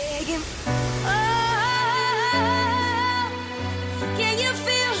a damn? Oh, can you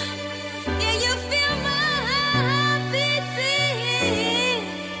feel my heart beating?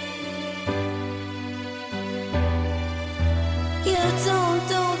 You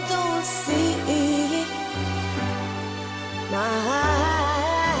don't see. My heart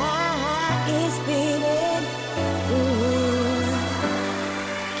is beating.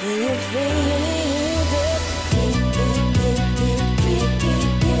 Can you feel it? My heart is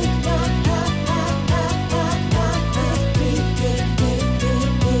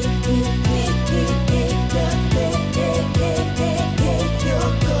beating.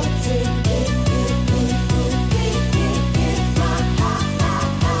 You're causing. My heart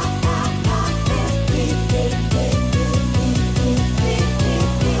is beating.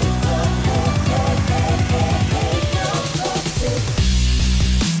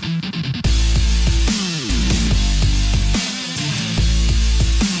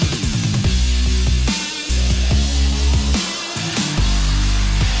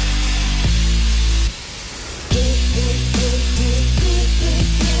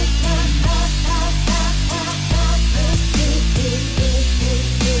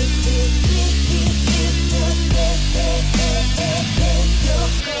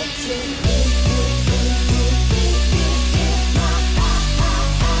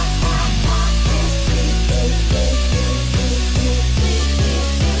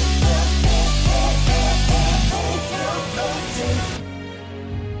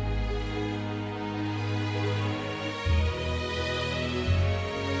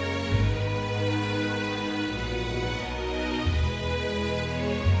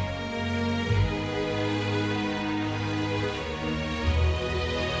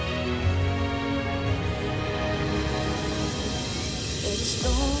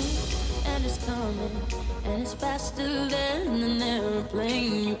 And it's faster than an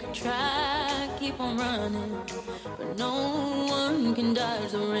airplane. You can try, keep on running, but no one can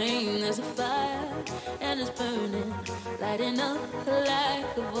dodge the rain. There's a fire and it's burning, lighting up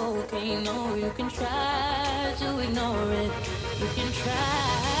like a volcano. You can try to ignore it, you can try.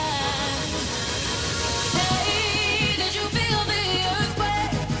 Hey, did you feel the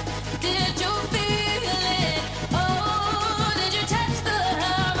earthquake? Did you feel it? Oh, did you touch the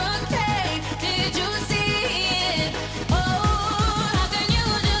hurricane? Did you see it? Oh, how can you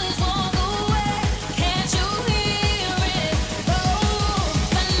just walk away? Can't you hear it? Oh,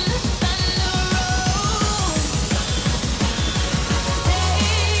 thunder, thunder roll.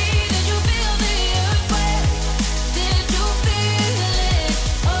 Hey, did you feel the earthquake? Did you feel it?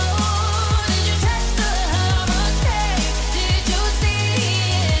 Oh,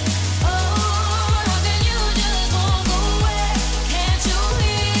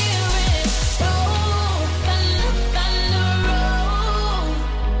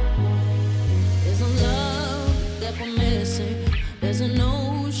 There's an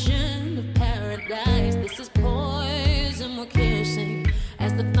ocean of paradise. This is poison we're kissing.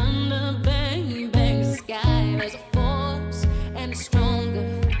 As the thunder bangs the sky, there's a force and it's stronger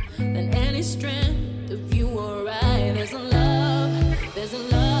than any strength of you or I. There's a love, there's a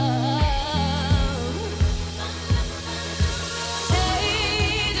love.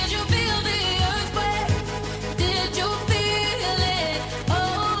 Hey, did you feel the earthquake? Did you feel it?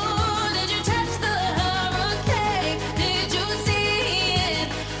 Oh, did you touch the hurricane? Did you see it?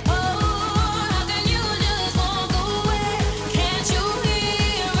 Oh, how can you just walk away? Can't you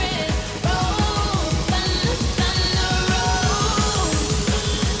hear it? Roll, thunder, thunder, roll.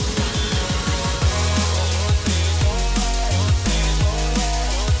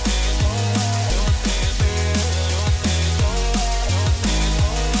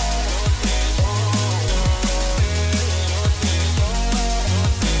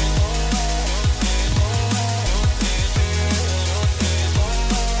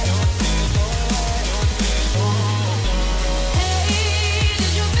 Hey,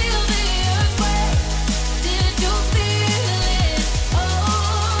 did you feel the earthquake? Did you feel it?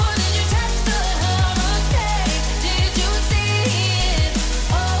 Oh, did you touch the hurricane? Did you see it?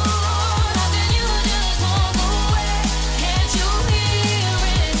 Oh, how can you just walk away? Can't you hear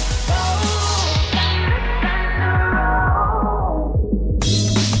it? Roll, thunder,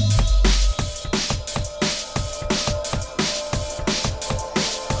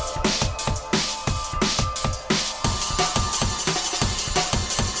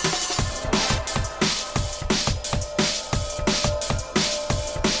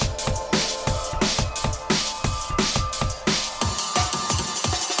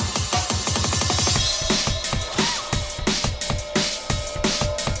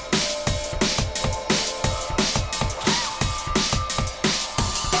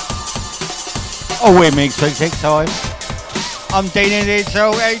 Oh, we're Mix365. I'm Dean in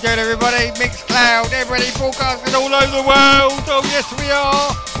Digital. How you doing, everybody? Mixcloud, everybody broadcasting all over the world. Oh, yes, we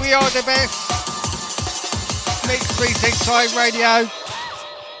are. We are the best. Mix365 Radio,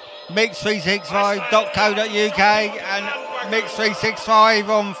 mix365.co.uk, and Mix365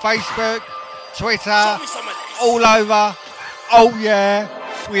 on Facebook, Twitter, all over. Oh, yeah.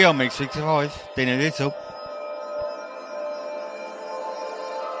 We are Mix365. Dean in Digital.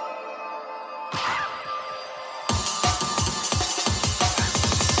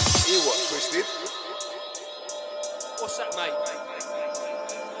 Hear what, Twisted? What's that, mate?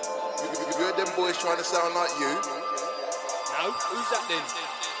 You heard them boys trying to sound like you? No? Who's that then?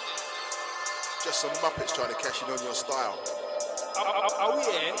 Just some Muppets trying to cash in on your style. Oh,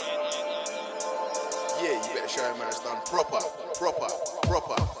 yeah? Yeah, you better show him how it's done. Proper, proper,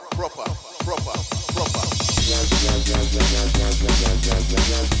 proper, proper, proper, proper.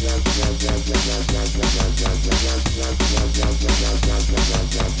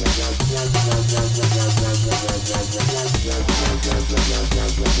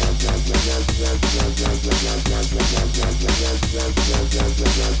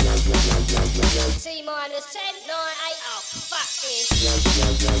 T minus 10, 9, 8, oh, fuck this.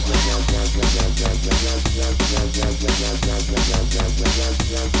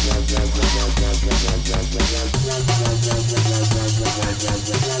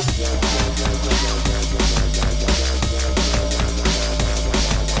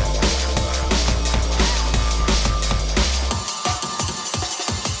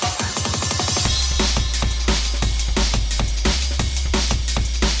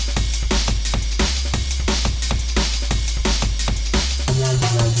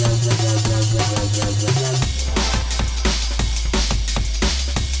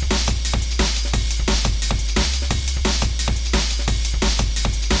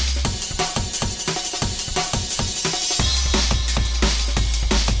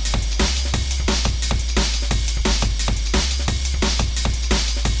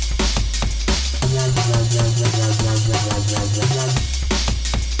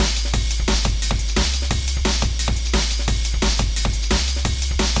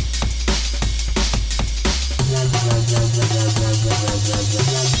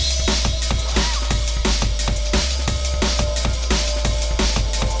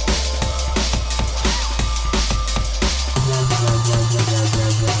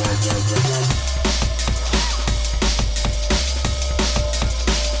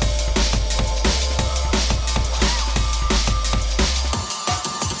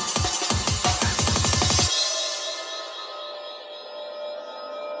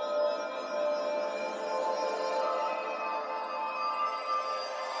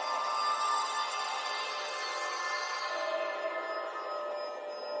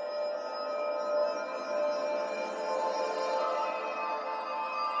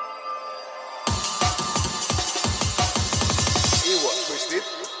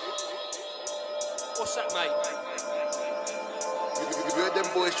 What's that, mate? You heard them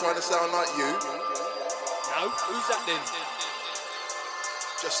boys trying to sound like you? No, who's that then?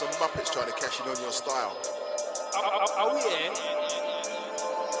 Just some muppets trying to cash in on your style. Oh yeah?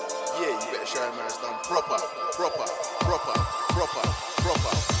 Yeah, you better show him how it's done proper, proper, proper, proper,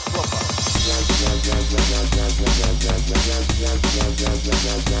 proper, proper.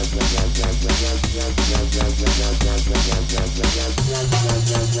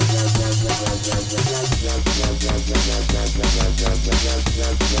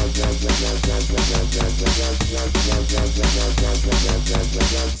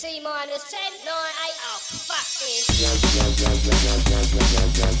 T-10, 9, 8, oh, fuck this.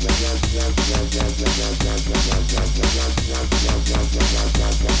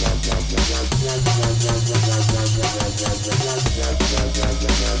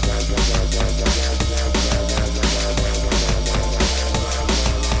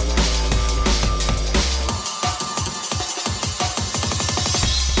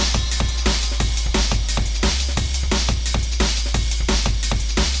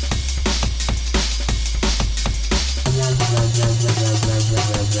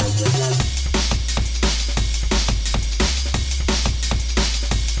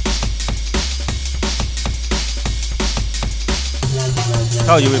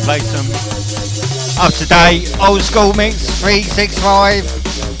 Told you we played some up to date, old school mix 365,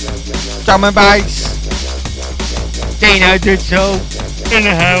 drum and bass. Dino Digital in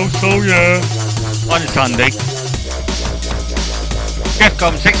the house, oh yeah, on a Sunday.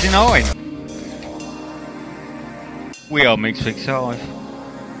 Defcon 69. We are Mix365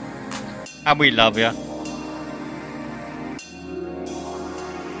 and we love you.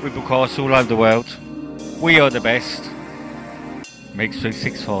 We broadcast all over the world. We are the best.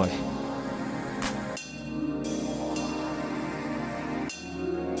 Mix365.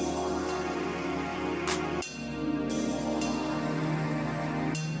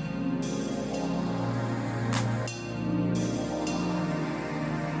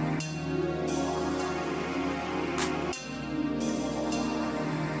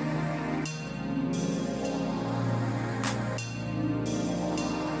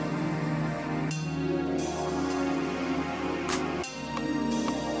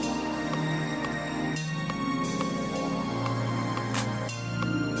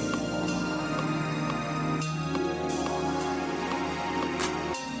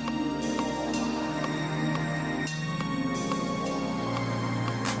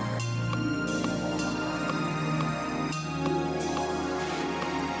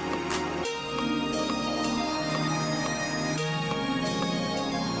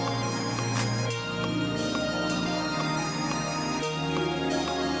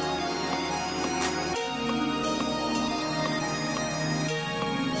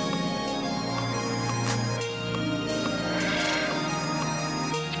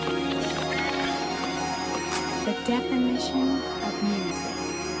 The definition of music,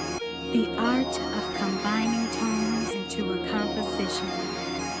 the art of combining tones into a composition,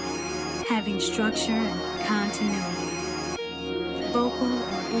 having structure and continuity, vocal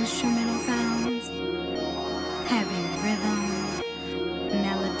or instrumental sounds, having rhythm,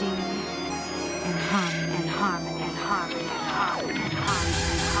 melody, and harmony, and harmony, and harmony, and harmony, and harmony, and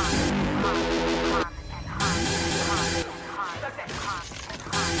harmony, and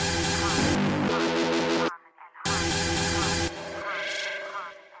harmony, and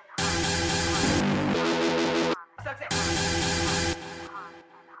harmony, and harmony, and harmony,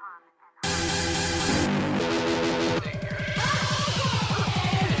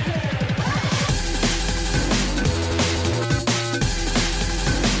 and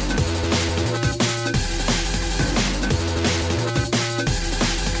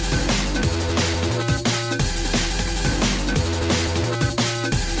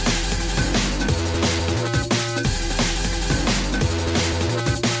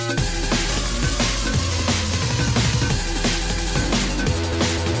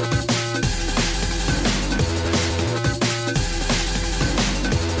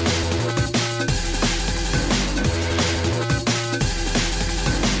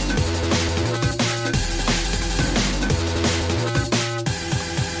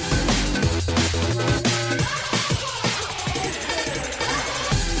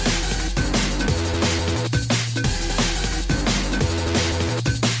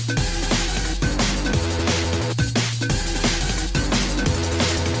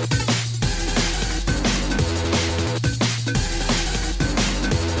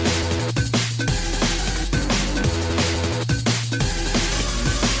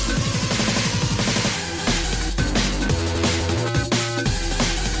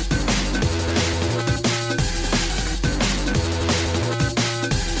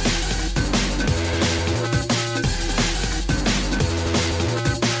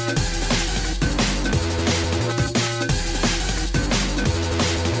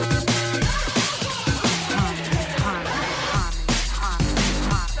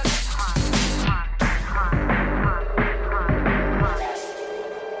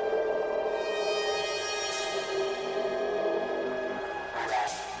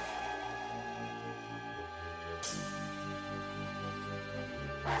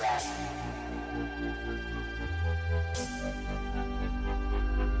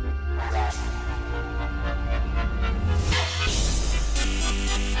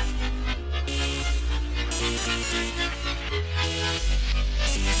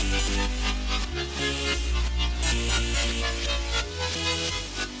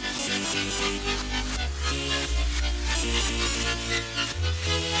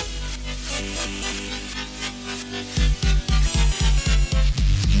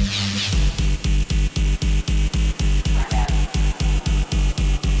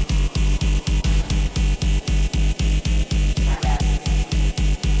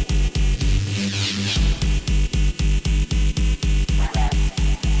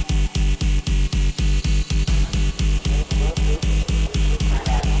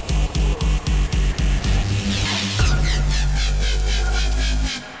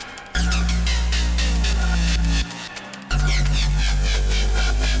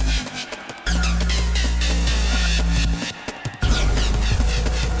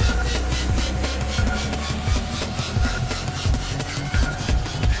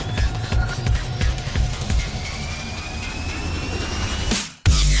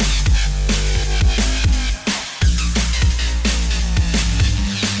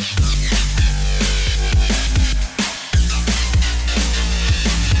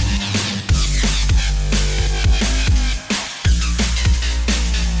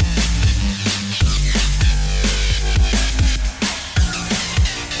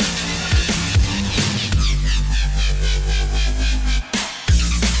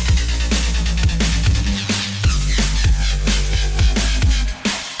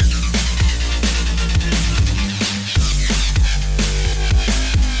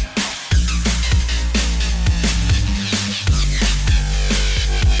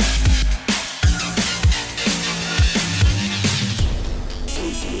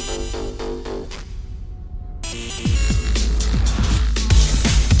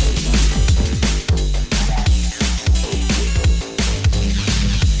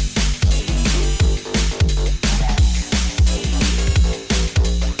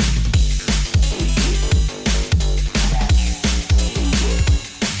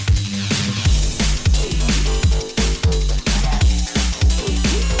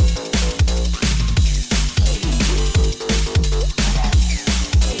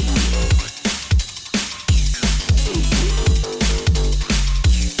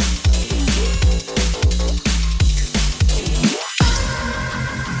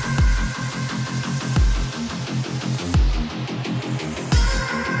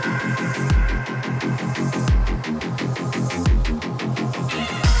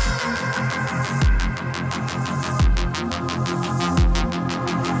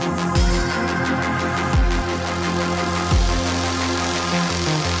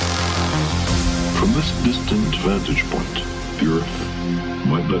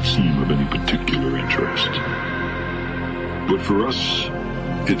that seem of any particular interest. But for us,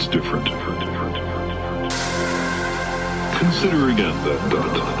 it's different. Consider again that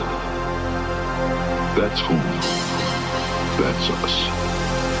dot. That's home. That's us.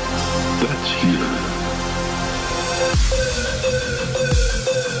 That's here.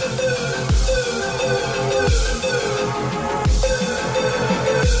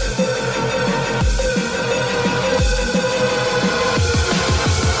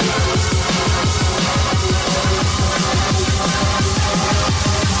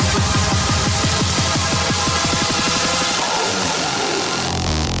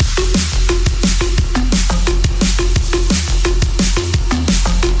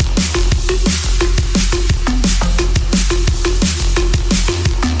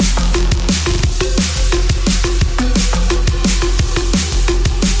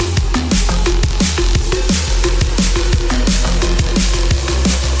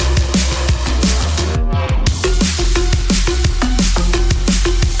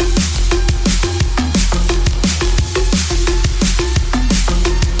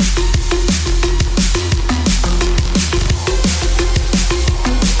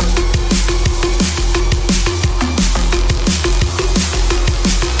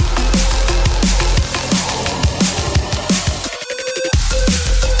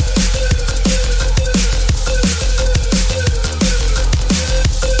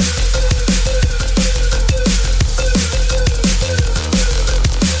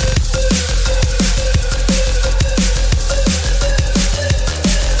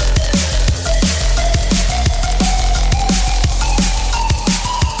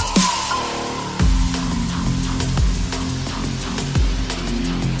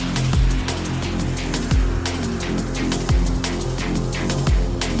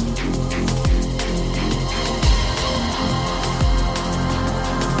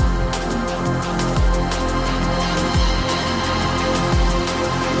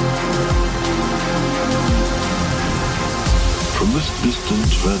 From this distant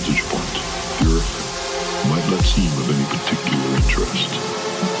vantage point, the Earth might not seem of any particular interest.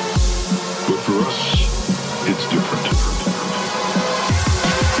 But for us, it's different.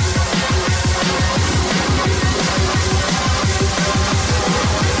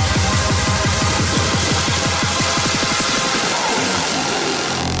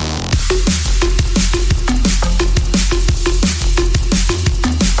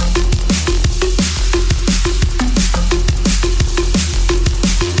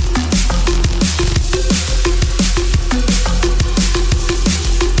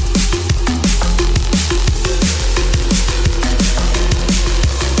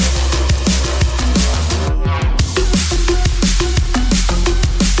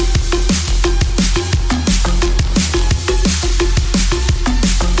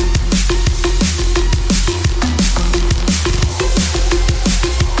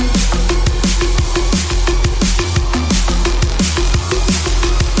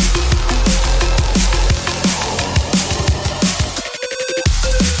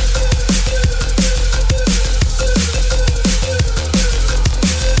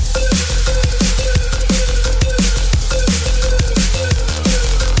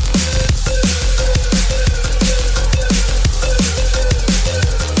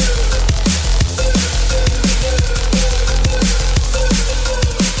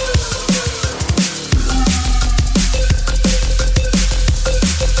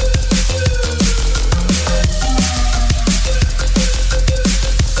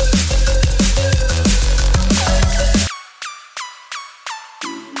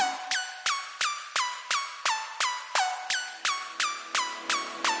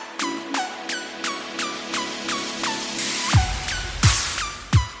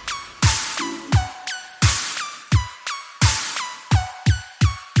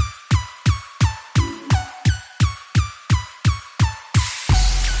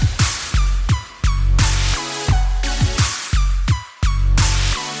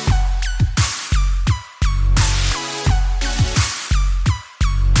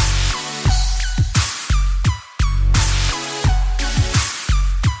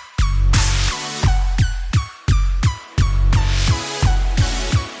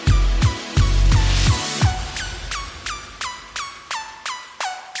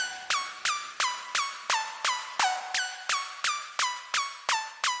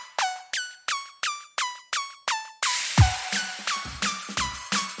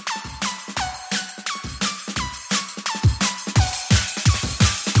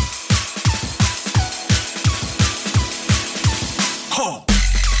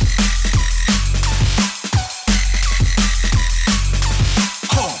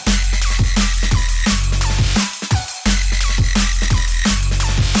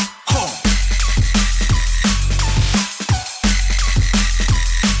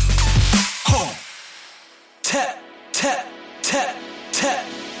 tap,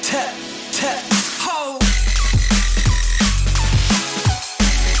 tap, tap. Ho.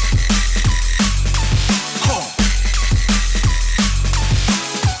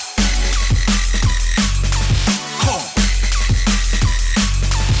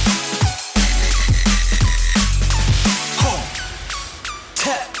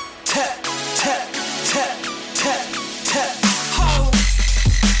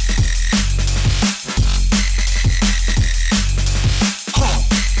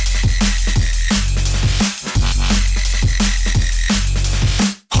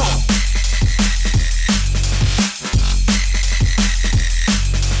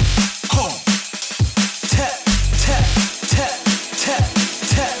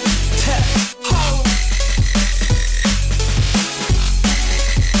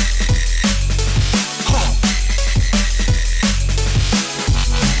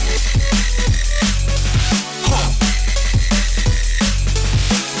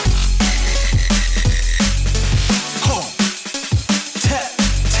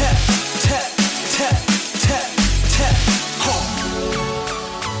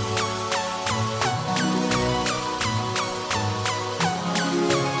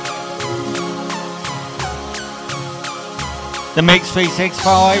 The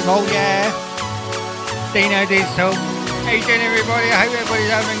Mix365, oh yeah. Dino Digital. How you doing everybody? I hope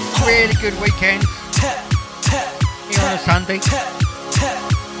everybody's having a really good weekend. Here on a Sunday.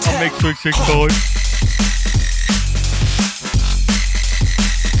 On Mix365.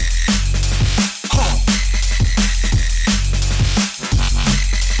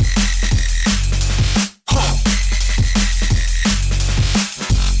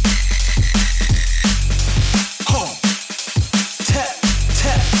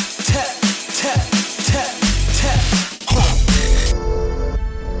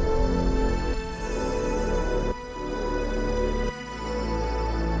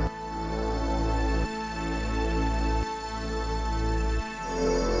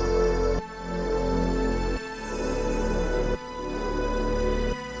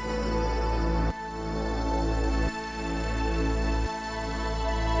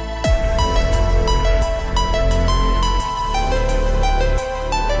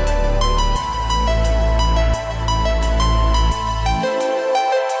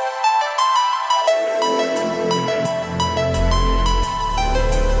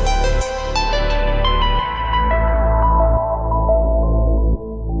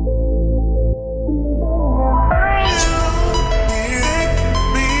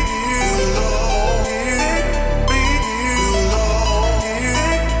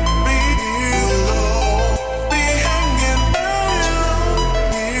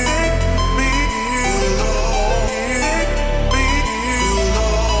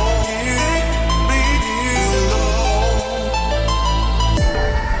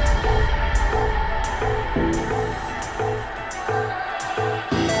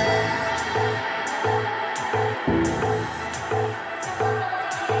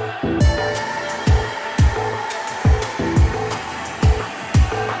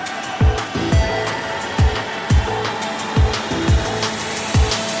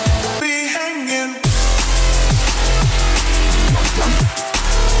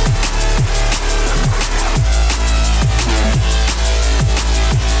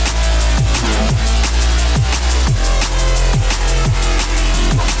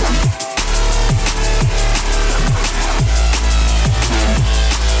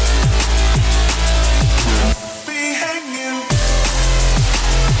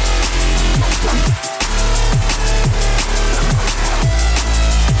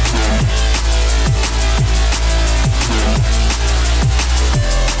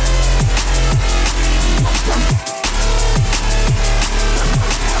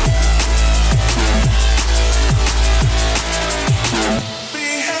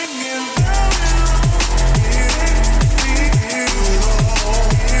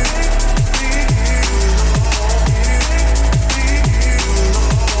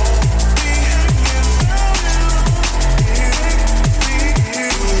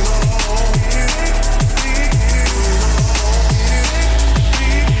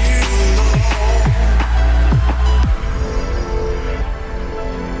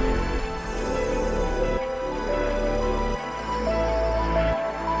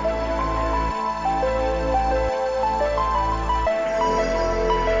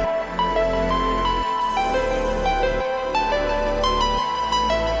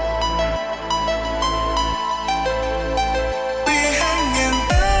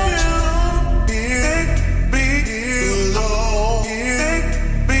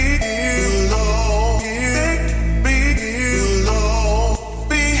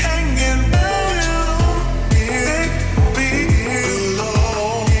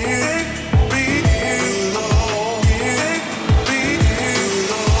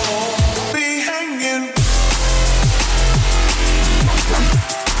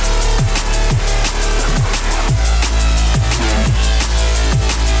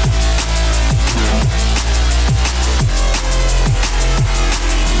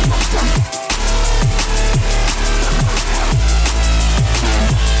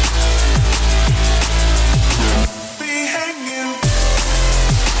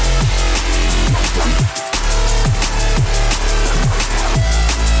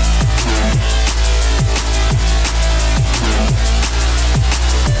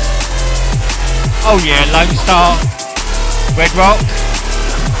 Oh yeah, Lone Star, Red Rock,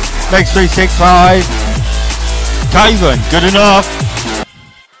 Mix365, Taven, good enough.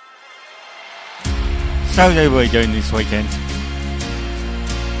 So what are we doing this weekend?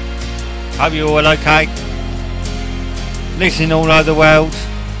 Hope you're all okay. Listening all over the world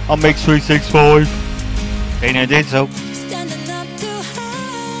on Mix365. Dino Digital. Standing up too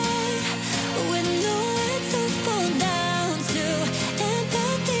high with nowhere to fall down to,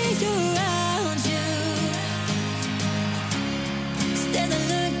 empathy around you. Standing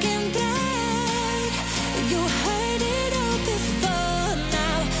looking back, you heard it all before.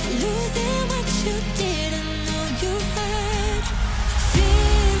 Now losing what you didn't know you had.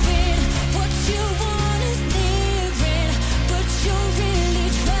 Fearing what you want is nearing, but you're really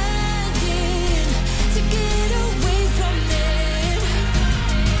trying to get away from it.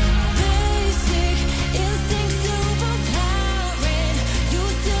 Basic instincts overpowering. You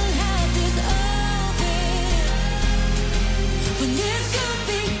still have this open. When this could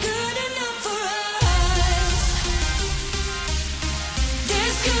be good enough for us.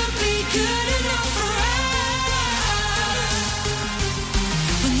 This could be good enough for us.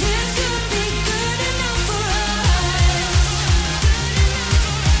 When this could be good enough for us.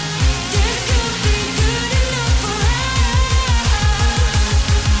 This could be good enough for us.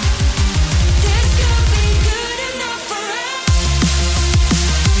 This could be good enough for us. This could be good enough for us.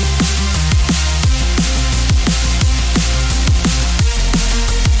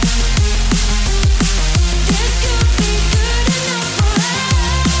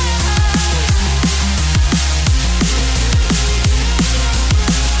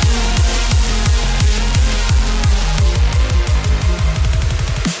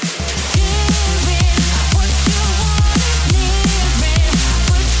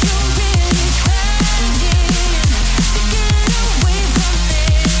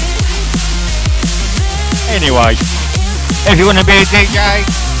 Anyway, if you want to be a DJ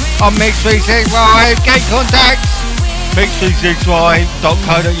on Mix365, get contacts,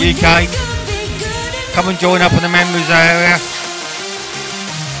 mix365.co.uk. Come and join up in the members area.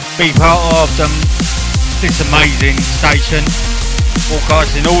 Be part of this amazing station,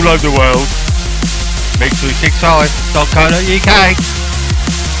 broadcasting all over the world. Mix365.co.uk.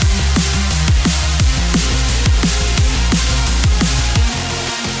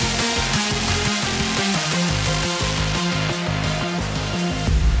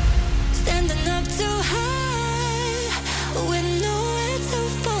 Standing up too high with nowhere to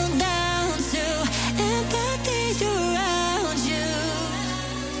fall down to, empathy around you.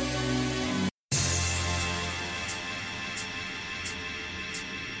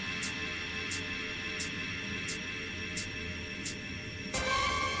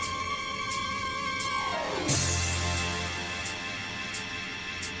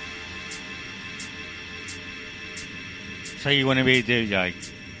 So you want to be a DJ?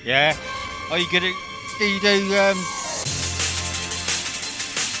 Yeah? Are you good at, do you do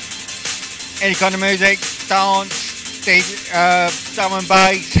any kind of music? Dance, drum and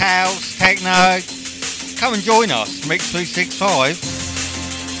bass, house, techno? Come and join us, Mix365.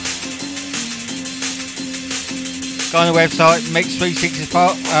 Go on the website,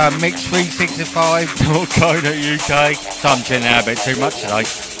 mix365.co.uk. So I'm chilling out a bit too much today.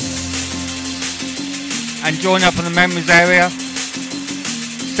 And join up in the members area.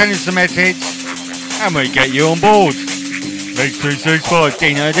 Send us a message and we get you on board. Mix365,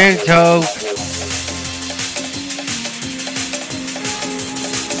 Dino Digital.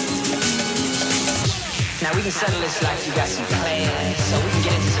 Now we can settle this like you got some plans, so we can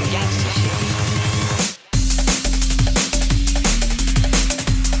get into some gangster shit.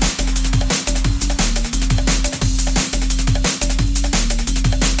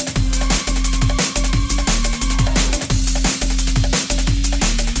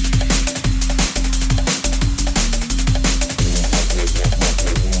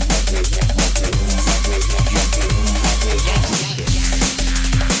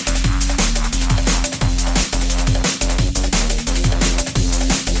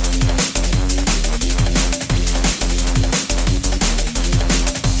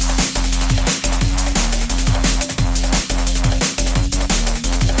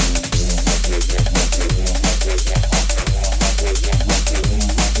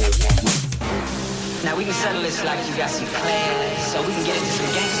 Now we can settle this like you got some plans, so we can get into some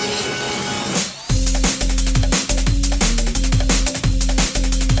gangster shit.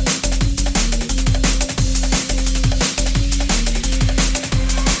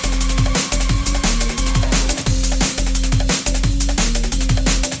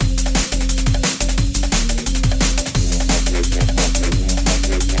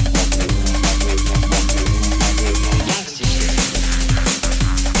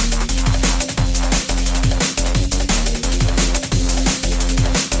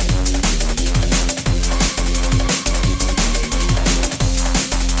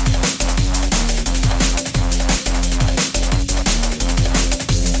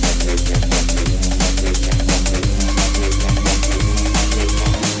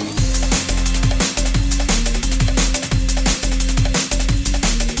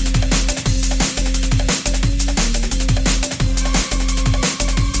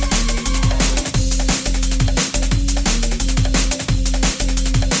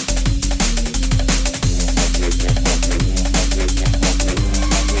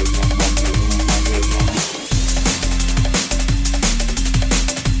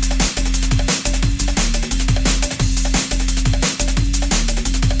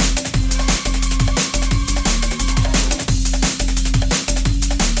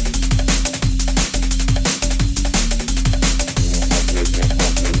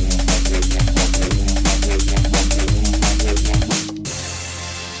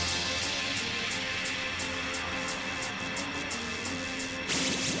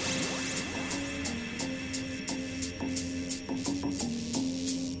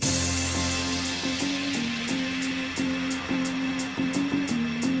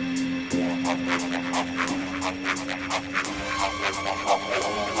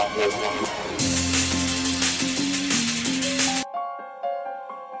 King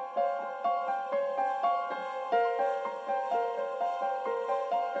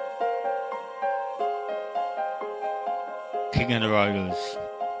of the Rollers.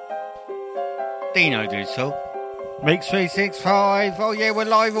 Dino Digital. Mix 365. Oh yeah, we're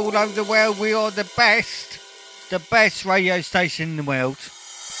live all over the world. We are the best radio station in the world.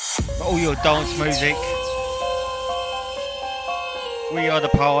 For all your dance music. We are the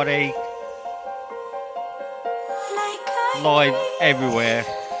party. Live everywhere.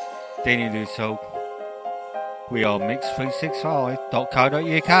 Dino Digital. We are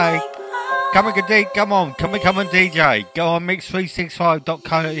mix365.co.uk. Come on, DJ. Go on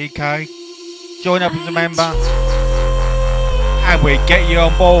mix365.co.uk. Join up as a member. And we get you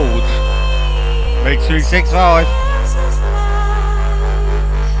on board. Mix365.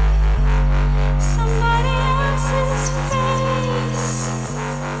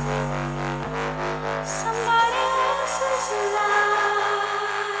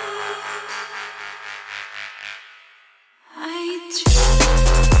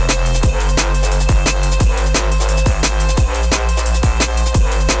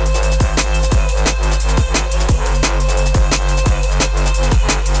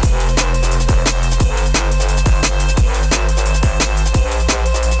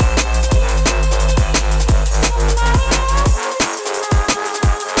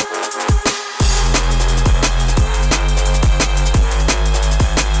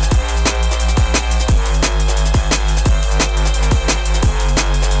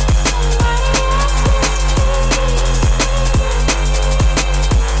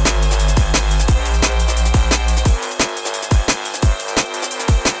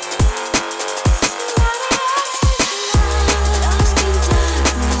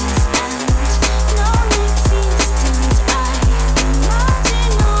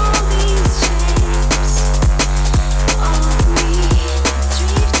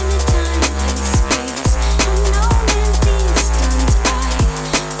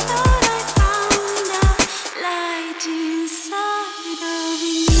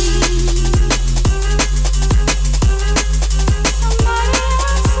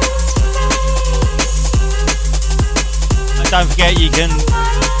 Don't forget you can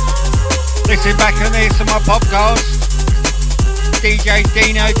listen back on this on my podcast. DJ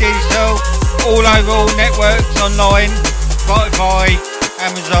Dino Digital, all over all networks online, Spotify,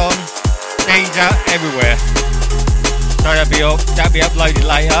 Amazon, Deezer, everywhere. So that'll be uploaded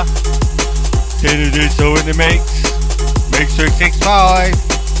later. Dino Digital in the mix. Mix 365.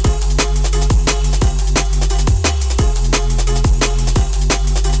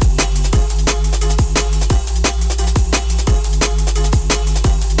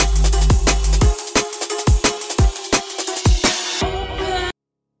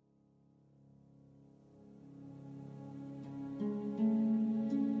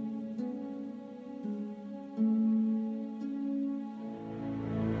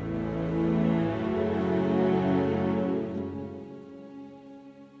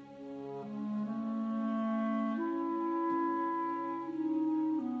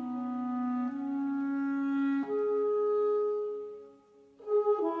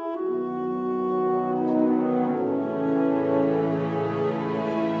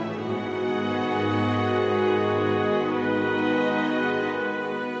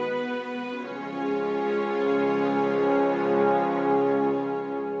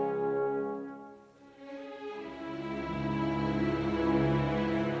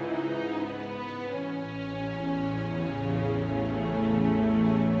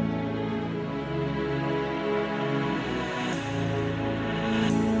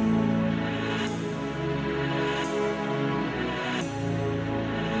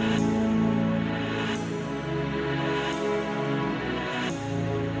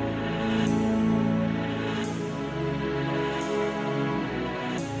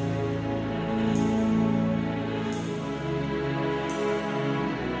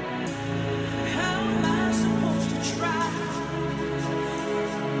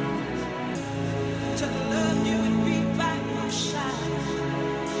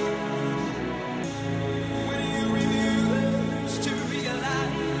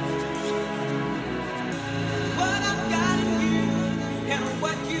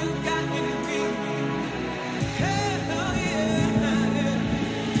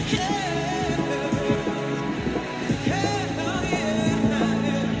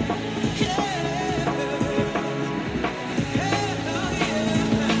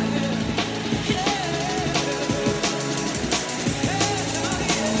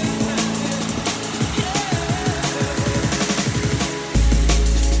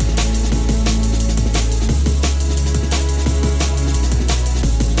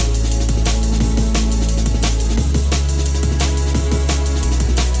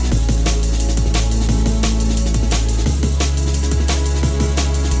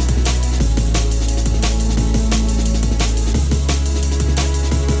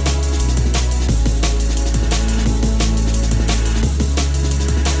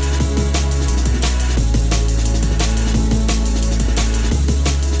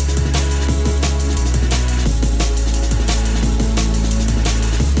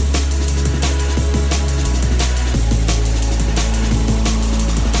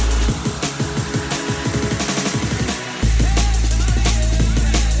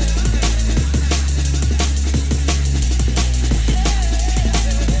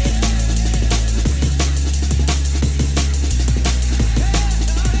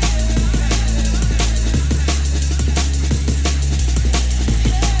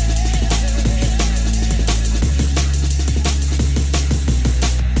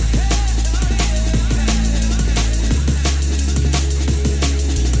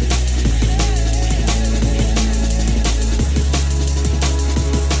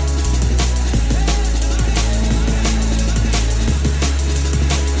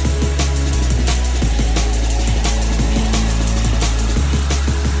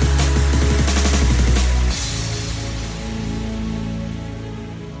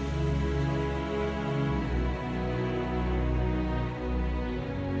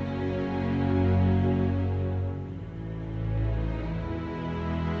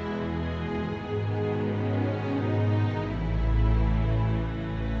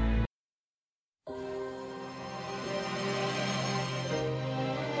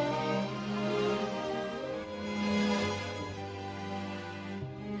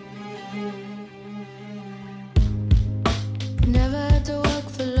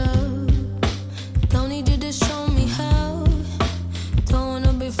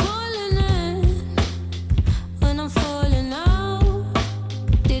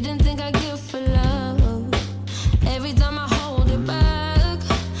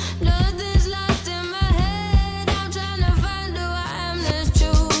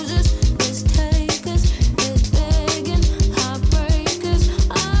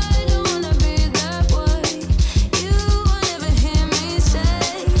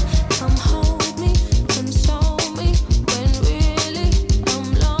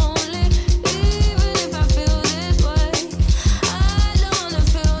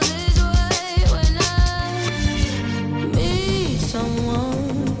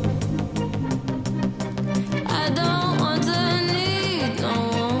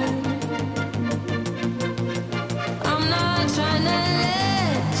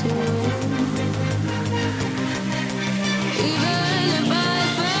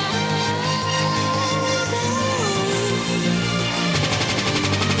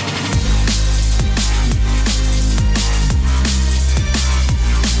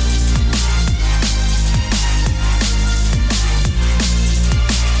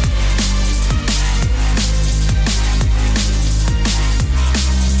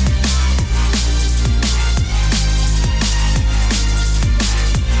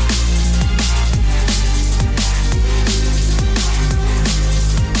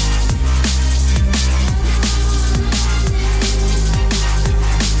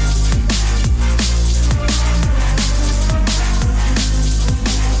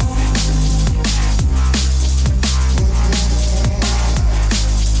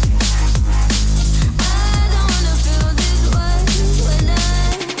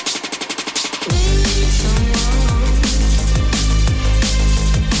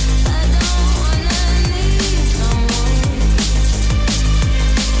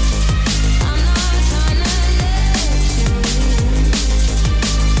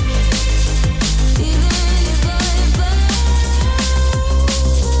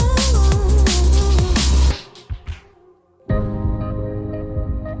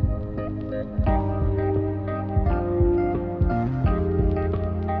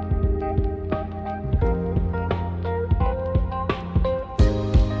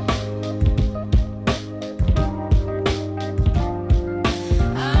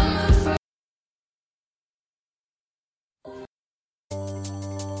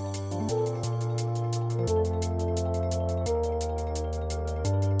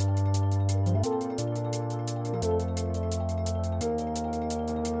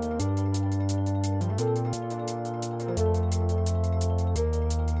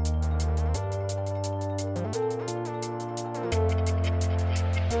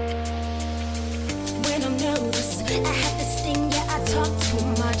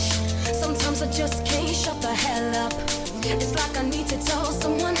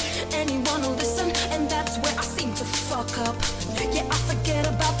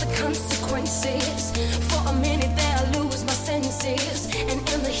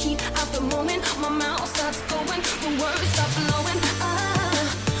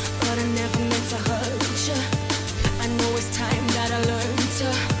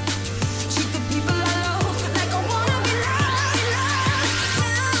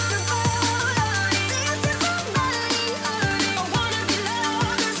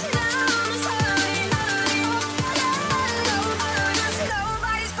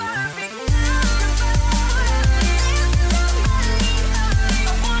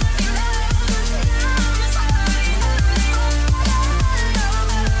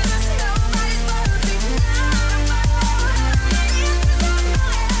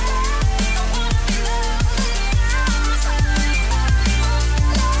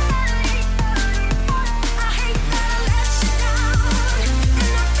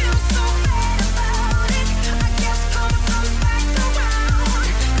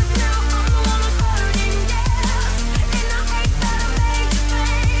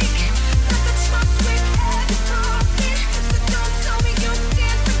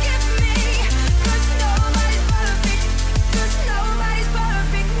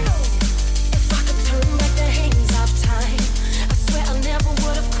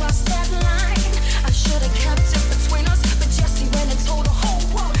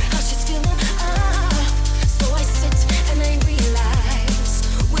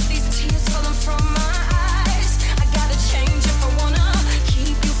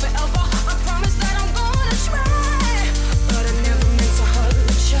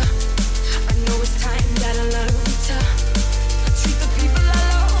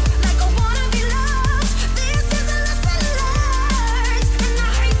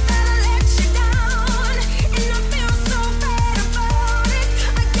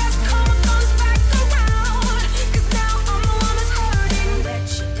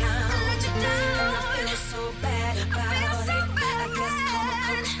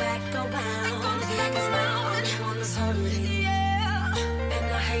 go round. 'Cause now I'm the one that's hurting. And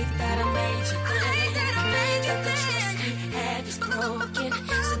I hate that I made you think that the trust we had is broken.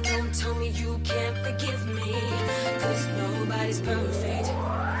 So don't tell me you can't forgive me, 'cause nobody's perfect.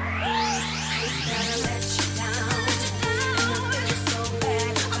 Hate that I let you down, and I feel so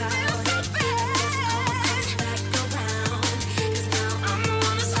bad about it. I guess come back around, 'cause now I'm the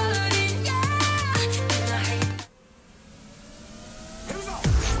one that's hurting, yeah. And I hate.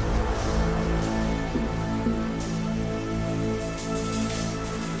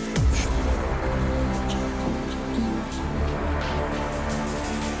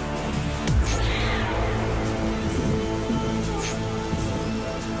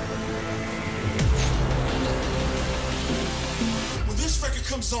 When this record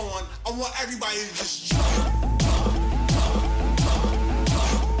comes on, I want everybody to just jump.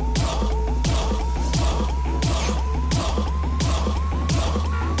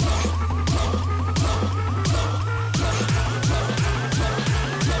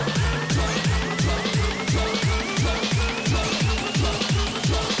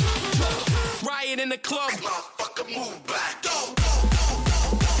 Riot in the club. Motherfucker, move back. Go.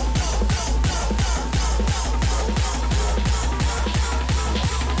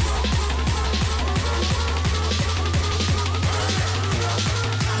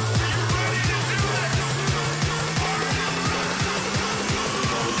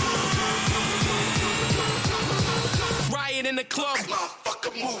 Riot in the club.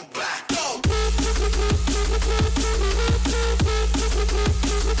 Motherfucker, move back. Go.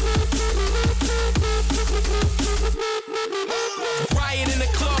 Riot in the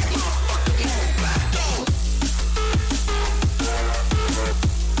club. Motherfucker, move back. Go.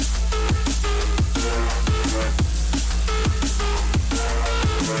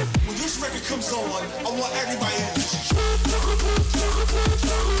 When this record comes on, I want everybody to just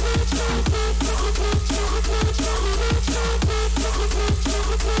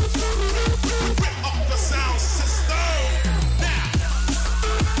rip up the sound system.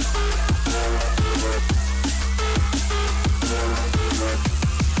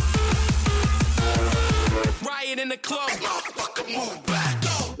 Riot in the club. Motherfucker, move back. Go.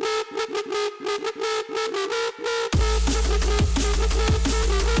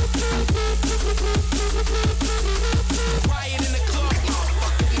 Riot in the club.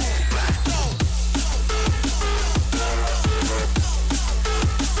 Motherfucker, move back. Go.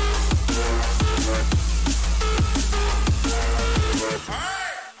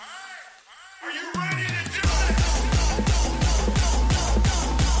 Are you ready to do it?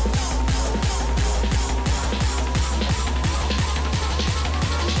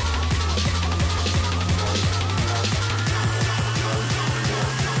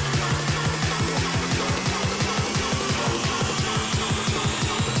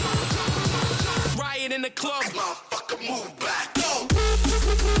 Riot in the club. Motherfucker, move back. Go.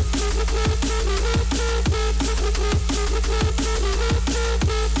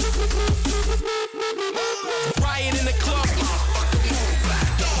 Riot in the club. Motherfucker, move back.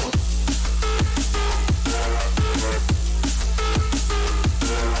 Go.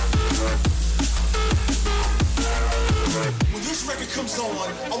 When this record comes on,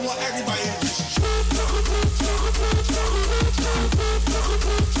 I want everybody to just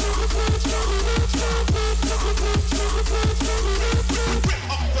rip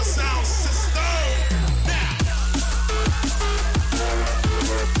up the sound system.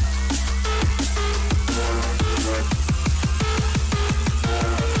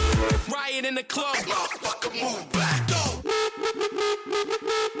 Riot in the club. Motherfucker, move back. Go.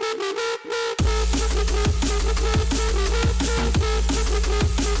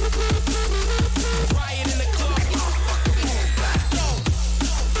 Riot in the club. Motherfucker, move back. Go.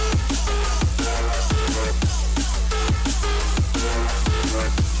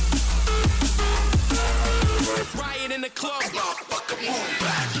 Riot in the club. Motherfucker, move back.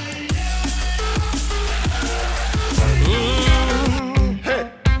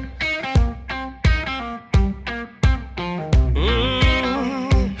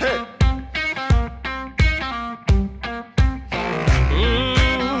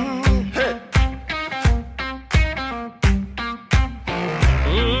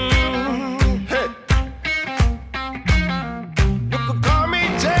 You could call me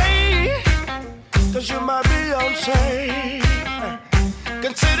Jay, 'cause you're my Beyonce.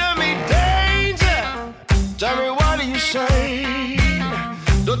 Consider me danger. Tell me, what do you say?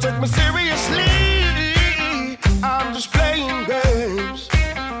 Don't take me seriously. I'm just playing games.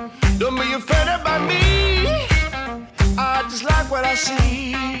 Don't be offended by me. I just like what I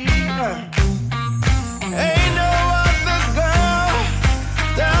see. Ain't no other girl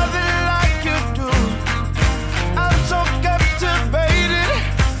doesn't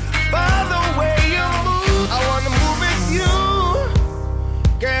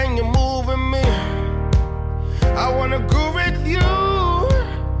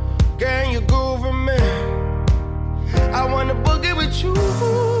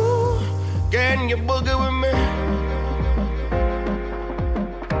you boogie with me?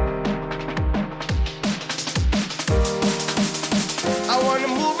 I wanna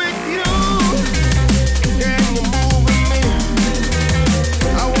move with you. Can you move with me?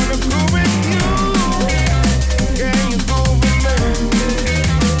 I wanna groove with you. Can you groove with me?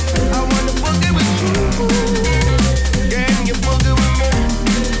 I wanna boogie with you. Can you boogie with me?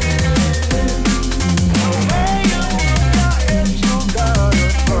 The way you move your hips, you got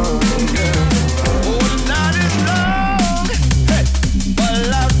it, oh yeah. Oh, the night is long, hey, but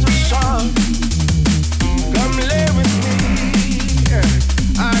life's too short. Come lay with me, yeah.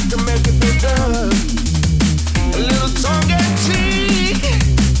 I can make it feel good. A little tongue and cheek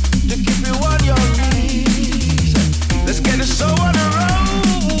to keep you on your knees. Let's get it so on the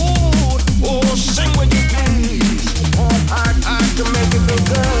road. Oh, sing when you please. I can make it feel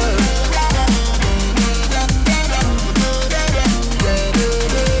good.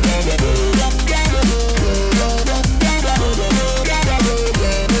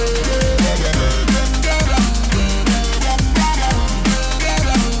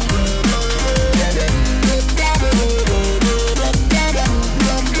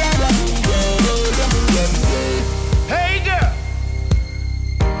 Hey girl,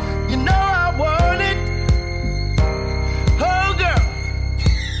 you know I want it. Oh girl,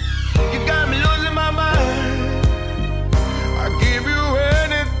 you got me losing my mind. I'll give you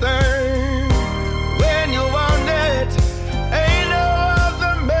anything when you want it. Ain't no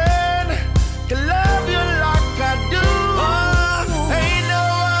other man can love you like I do. Ain't no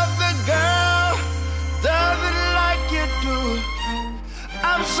other girl does it like you do.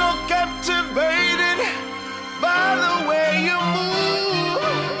 I'm so captivated by the way you move.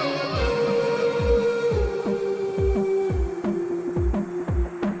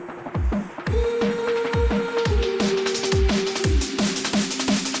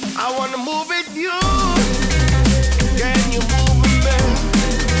 I wanna move with you. Can you move with me?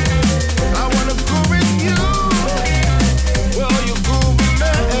 I wanna groove with you. Will you groove with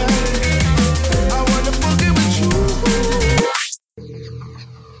me? I wanna boogie with you.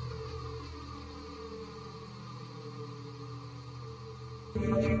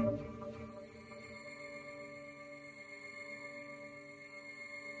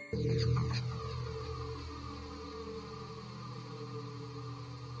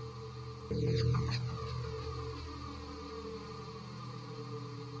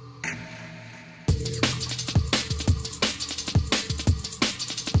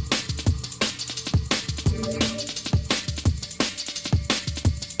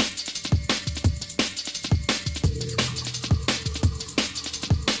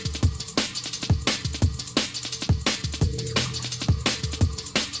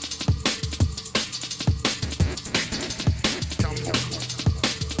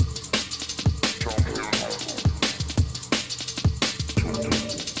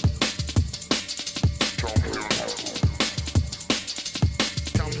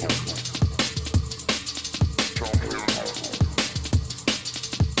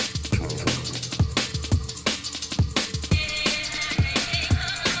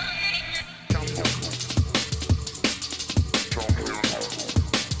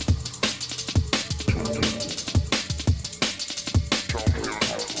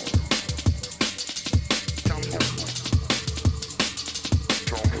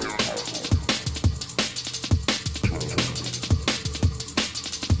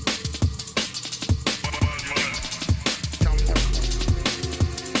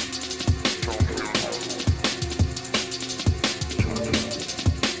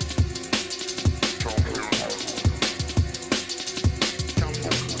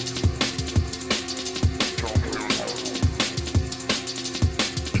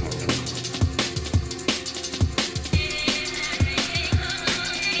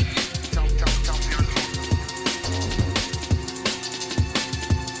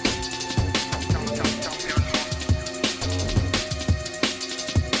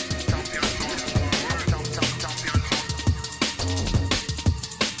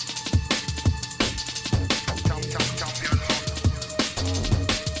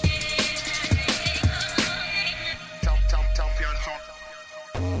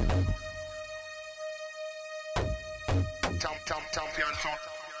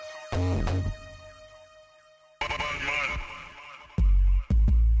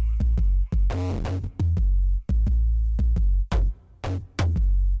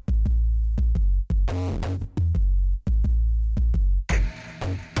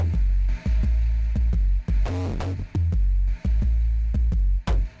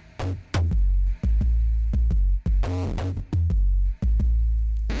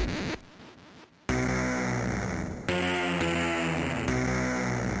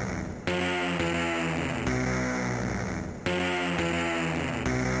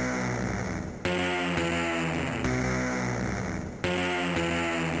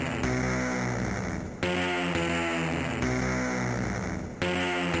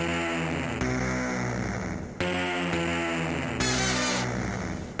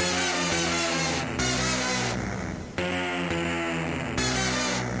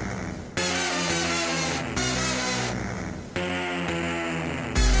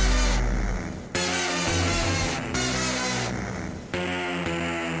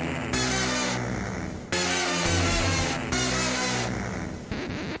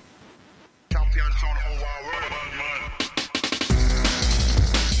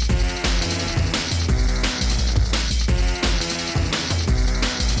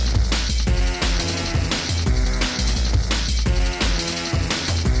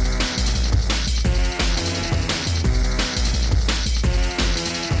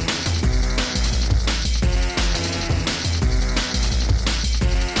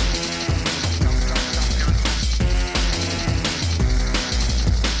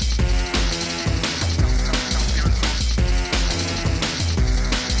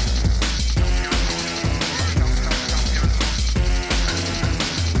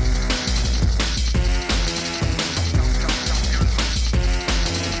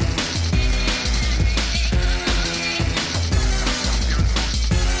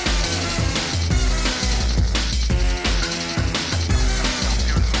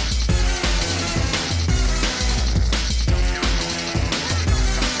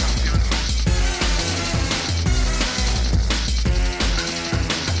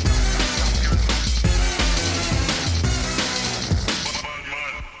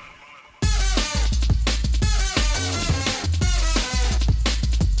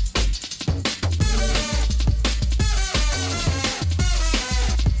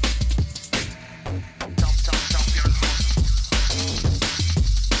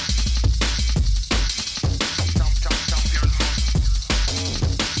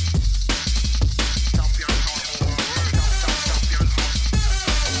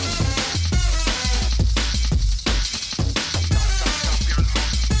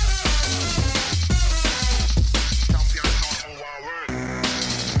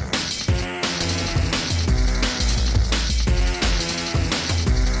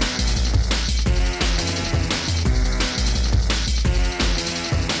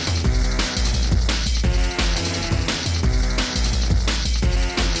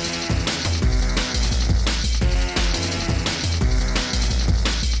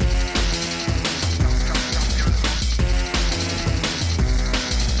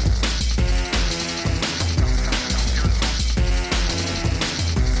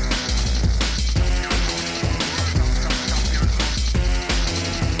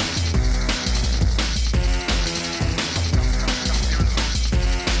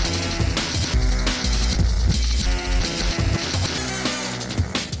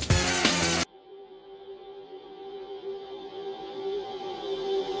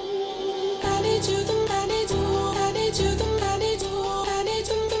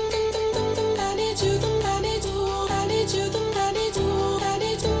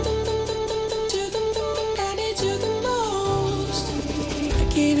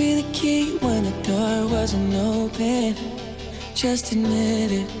 Gave you the key when the door wasn't open. Just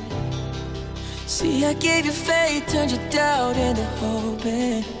admit it. See, I gave you faith, turned your doubt into hope,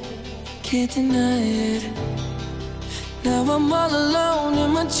 and can't deny it. Now I'm all alone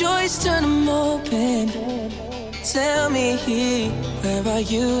and my joys turn them open. Tell me, where are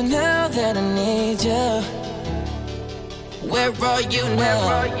you now that I need you? Where are you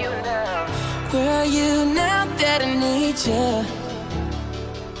now? Where are you now that I need you?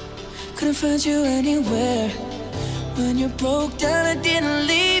 Couldn't find you anywhere. When you broke down, I didn't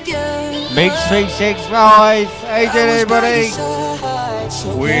leave you. Mix365, hey everybody.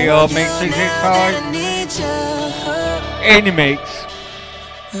 We are Mix365. In the mix.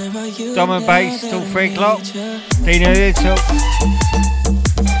 Drum and bass till 3 o'clock. Dino Little.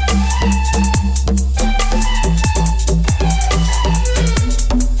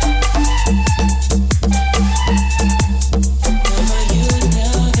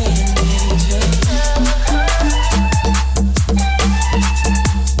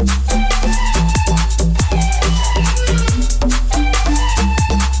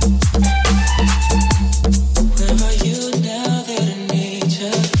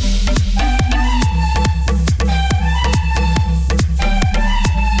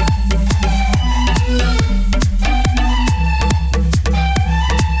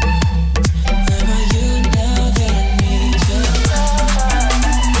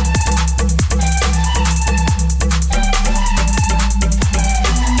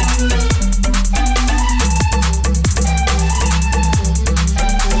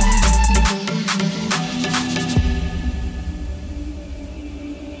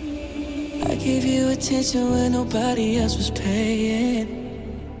 When nobody else was paying.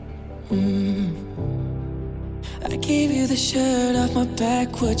 I gave you the shirt off my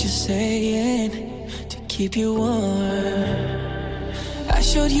back, what you saying? To keep you warm. I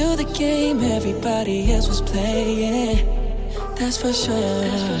showed you the game everybody else was playing. That's for sure.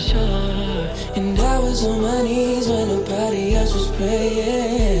 And I was on my knees when nobody else was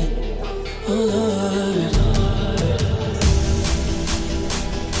praying. Oh Lord.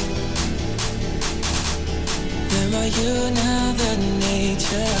 Where are you now that I need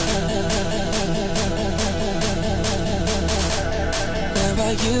you? Where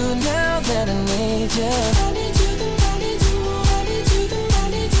are you now that I need you?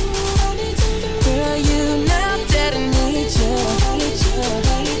 Where are you now that I need you?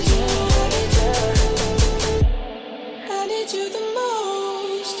 I need you the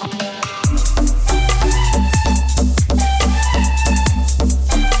most.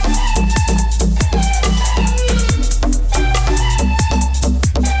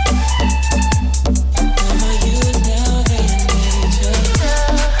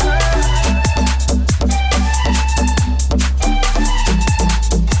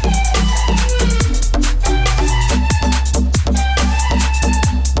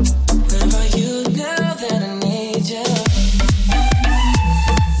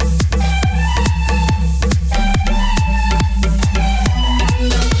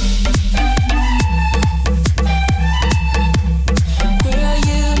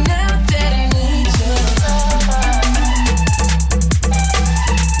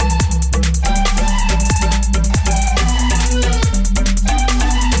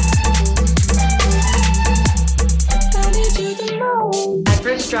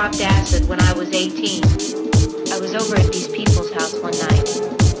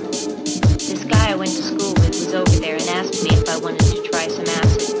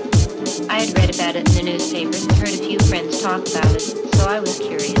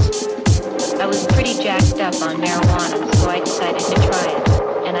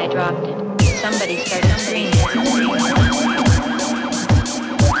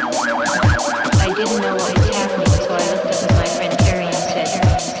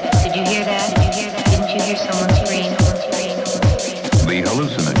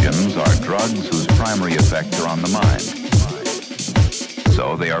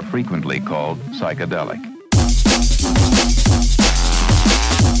 Frequently called psychedelic.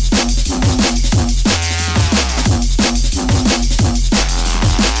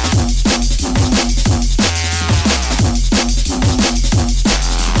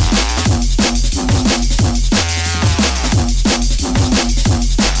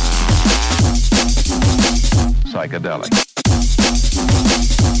 Psychedelic.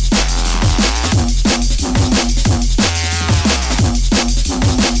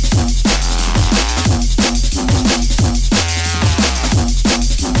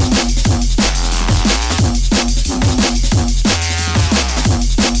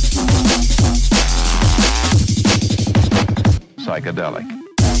 psychedelic.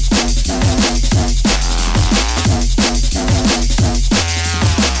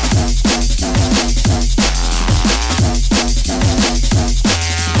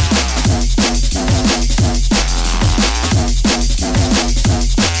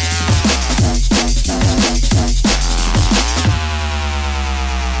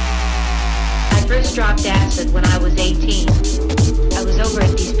 I first dropped acid when I was 18. I was over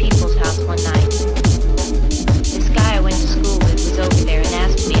at these people's house one night. This guy I went to school with was over there and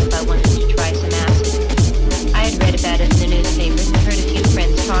asked me if I wanted to try some acid. I had read about it in the newspapers and heard a few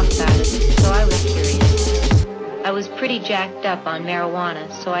friends talk about it, so I was curious. I was pretty jacked up on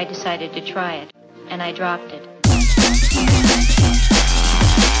marijuana, so I decided to try it, and I dropped it.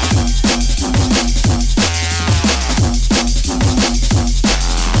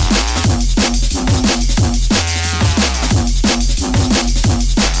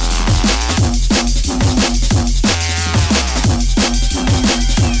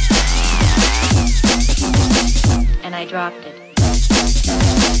 I dropped it.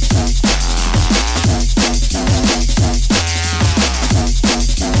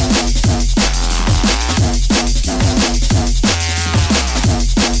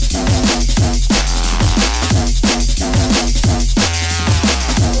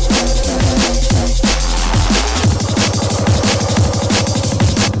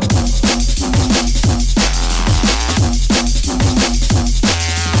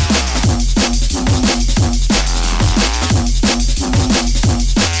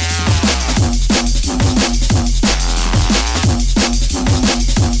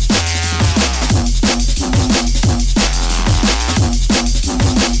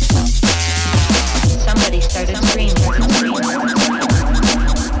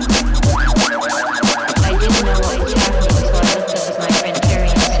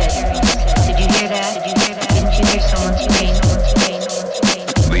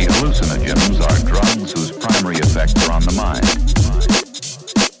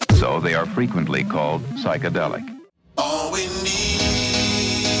 Frequently called psychedelic. All we need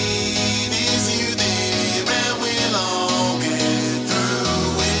is you there, and we'll all get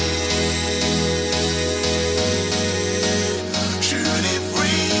through it. Shoot it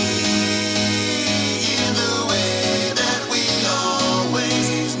free in the way that we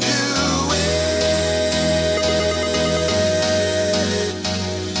always knew it.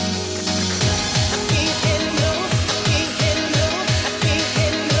 I can't get enough, I can't get enough, I can't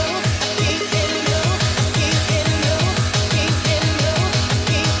get enough, I can't get enough, I can't get enough, I can't get enough, I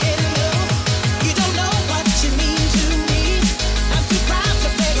can't get enough. You don't know what you mean to me. I'm too proud to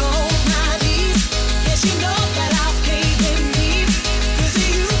beg on my knees. Yes, you know that I'll pay them deep. 'Cause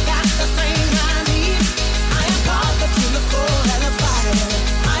you got the thing I need. I am caught between the cold and the fire.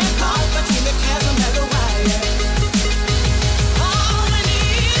 I am caught between the chasm and the wire. All we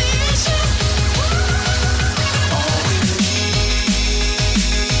need is you. All we need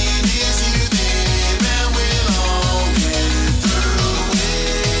is you there, and we'll all get through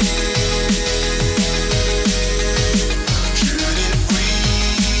it. Shoot it free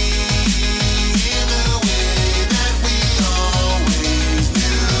in the way that we always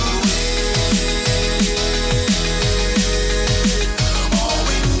knew it. All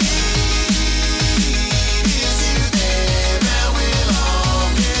we need is you there, and we'll all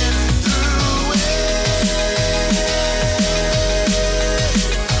get through it.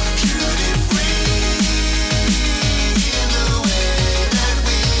 Shoot it free in the way that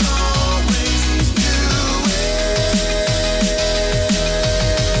we always knew it.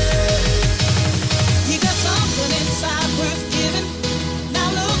 You got something inside worth giving. Now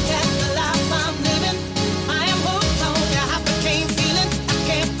look at the life I'm living. I am hooked on your high-cocaine feeling. I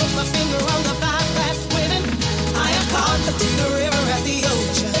can't put my finger on the vibe that's winning. I am caught between the river and the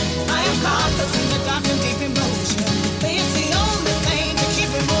ocean. I am caught between the dark and deep emotion. But it's the only thing to keep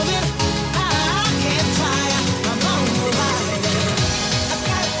me moving. I can't tire. I'm on the ride. I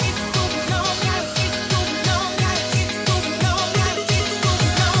gotta keep moving on, gotta keep moving on, gotta keep moving on, gotta keep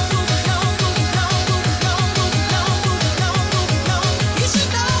moving on, moving on, moving on, moving on, moving on, moving on, moving on. You should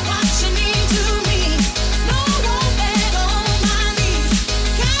know what you mean to me. No, I won't beg on my knees.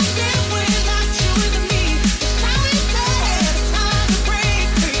 Can't live without you with me. It's time we said it's time to break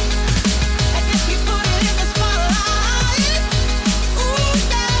free. I guess we put it in the spotlight. Ooh,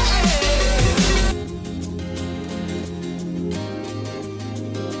 yeah.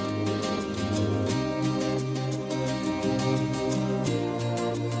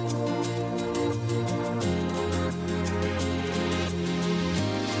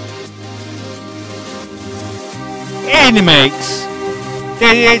 In the mix.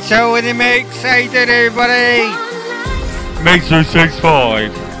 Did it show in the mix? How you doing, everybody?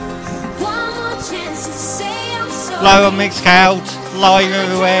 Mix365. Live on Mixcloud, live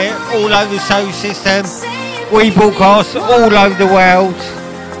everywhere, all over the solar system. We broadcast all over the world.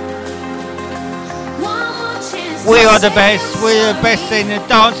 We are the best. We're the best in the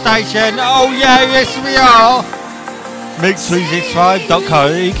dance station. Oh yeah, yes we are.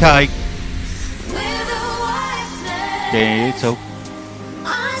 Mix365.co.uk. Digital.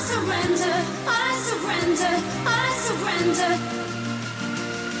 I surrender, I surrender, I surrender.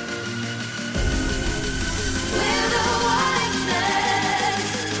 We're the wifeless.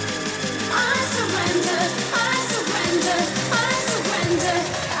 I surrender, I surrender, I surrender,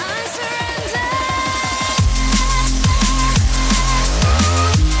 I surrender.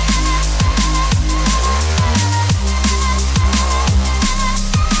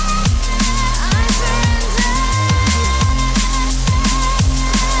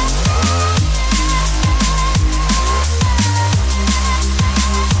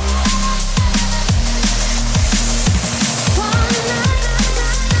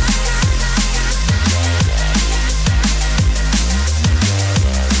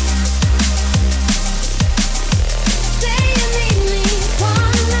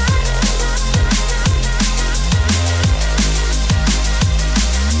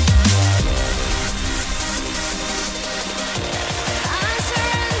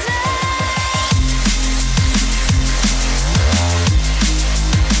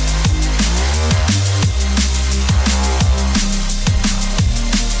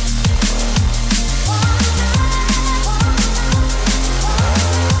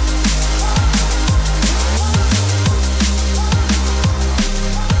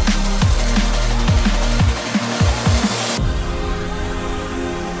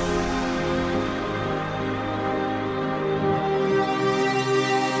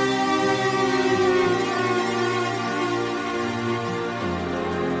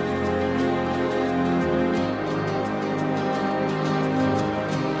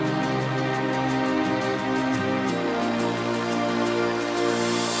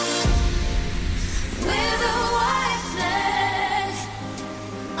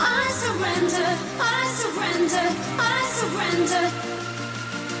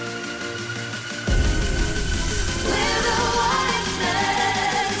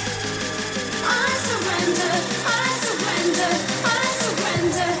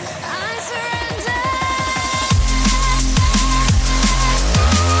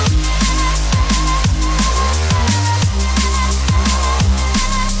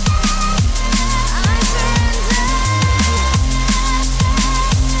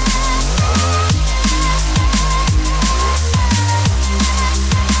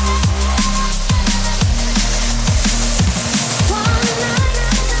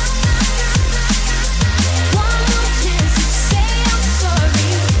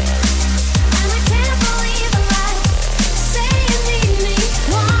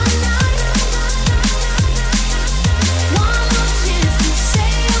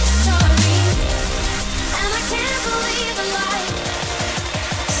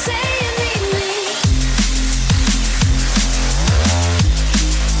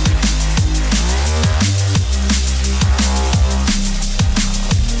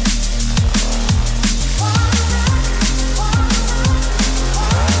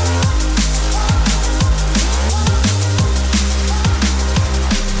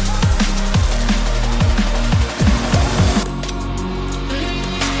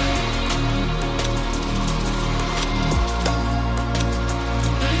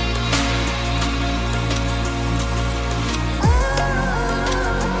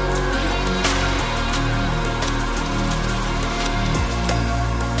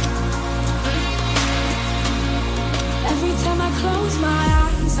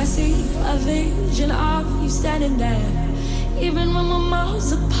 standing there. Even when we're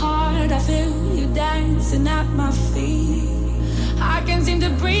miles apart, I feel you dancing at my feet. I can't seem to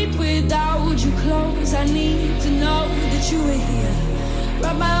breathe without you close. I need to know that you are here.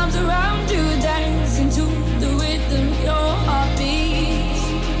 Wrap my arms around you, dancing to the rhythm your heart beats.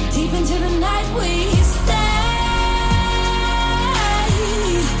 Deep into the night we stay,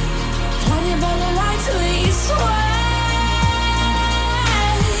 blinded by the lights we sway.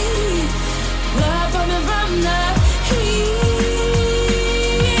 Blood coming from the heat,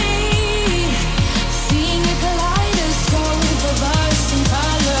 seeing a kaleidoscope of us in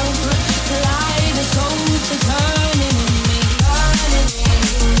color. Kaleidoscope to turning in me, turning in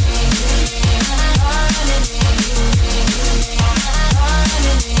me.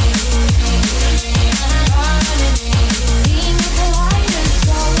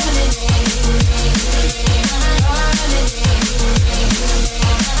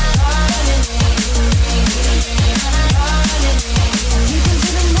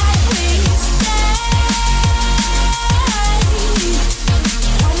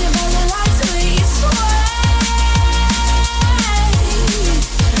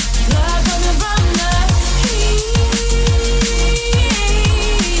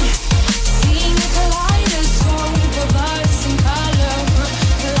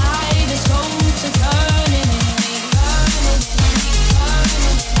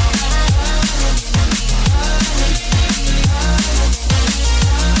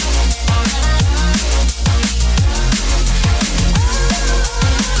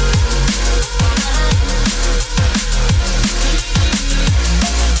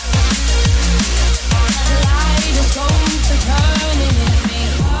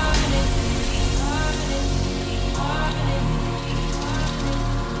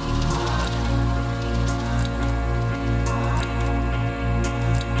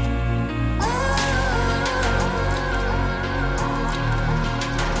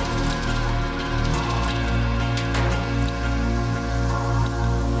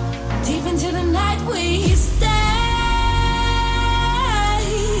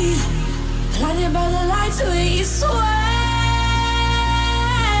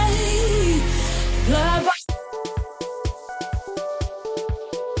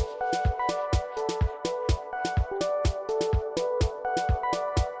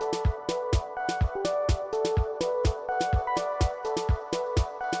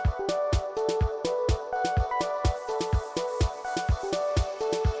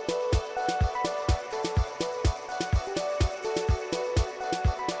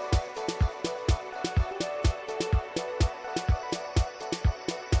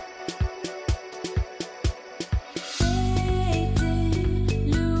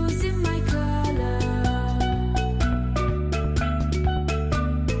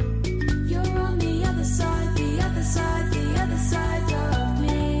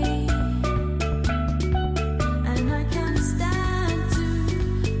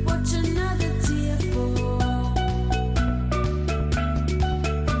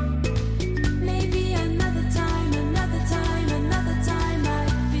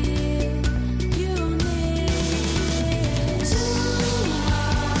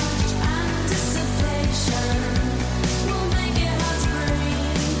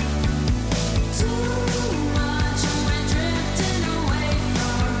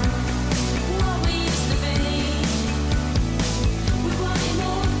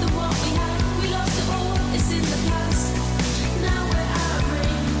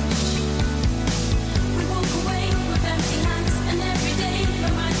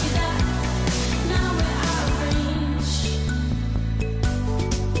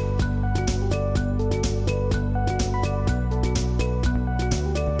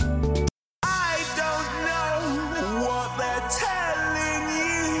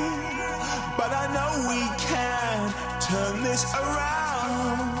 turn this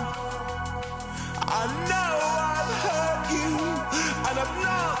around. I know I've hurt you and I've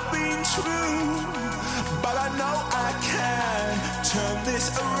not been true, but I know I can turn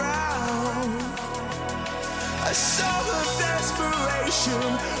this around. A sort of desperation,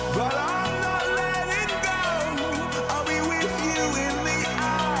 but I'm not letting go. I'll be with you in the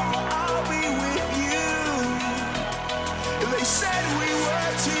hour, I'll be with you. They said we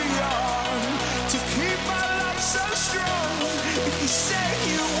were too young to keep my love so strong. If you say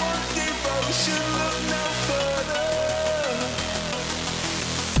you want devotion, look no further.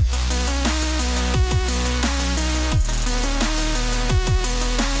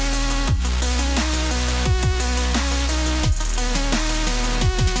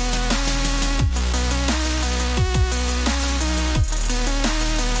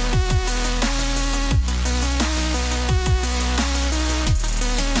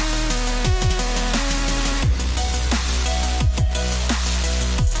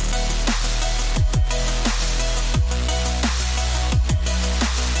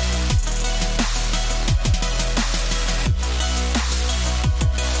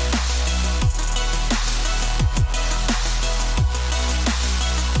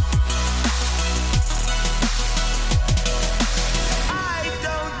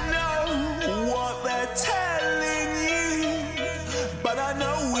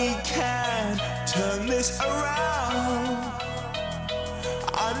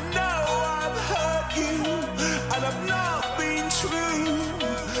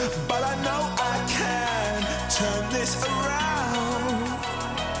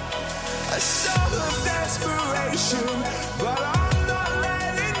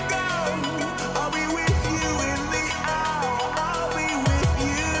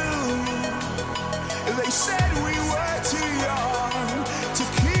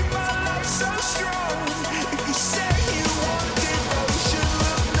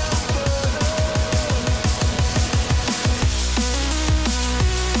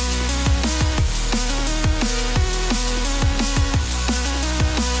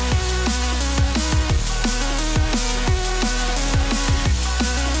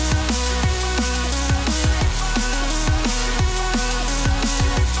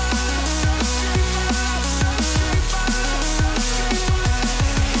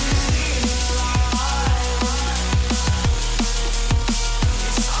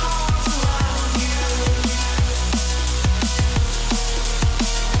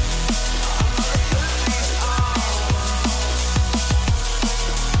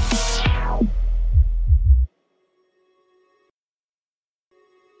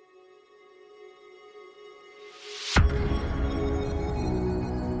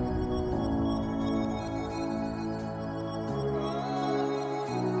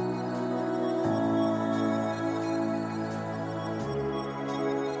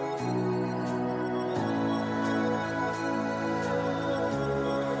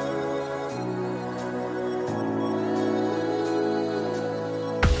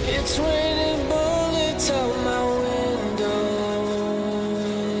 It's raining bullets out my window.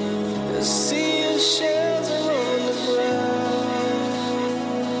 A sea of shells are on the ground.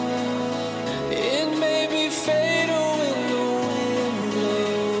 It may be fatal when the wind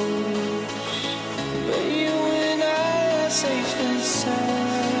blows, but you and I are safe and sound.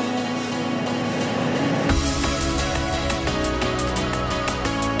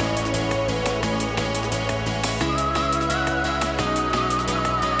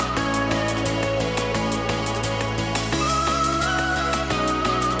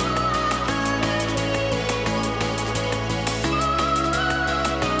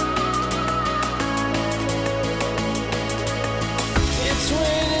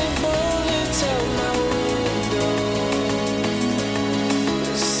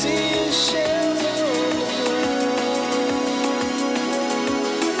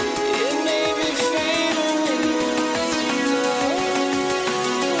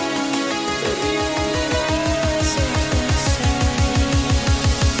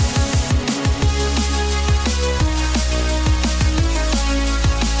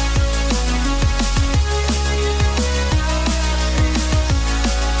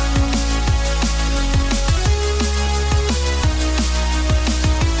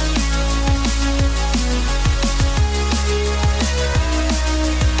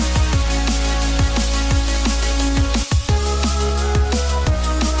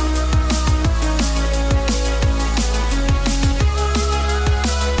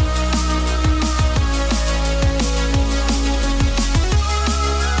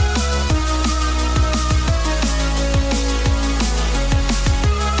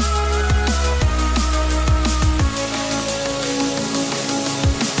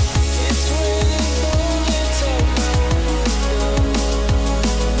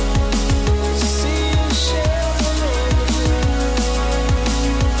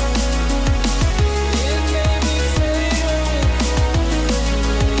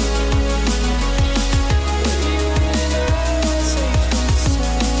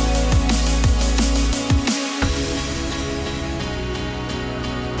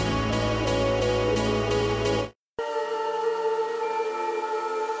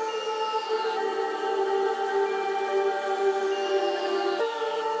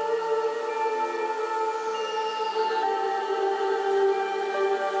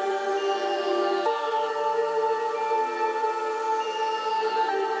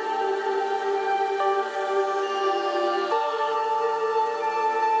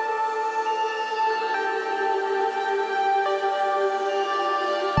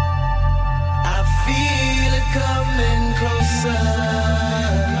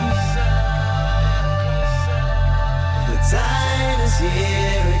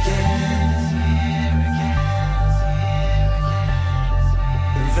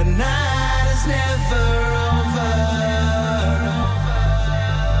 The night is never over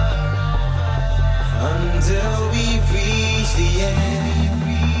until we reach the end.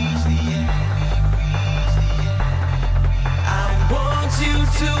 I want you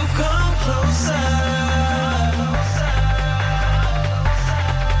to come closer,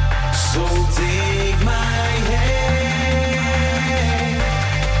 so take my hand.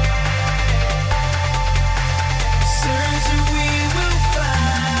 Search and we will find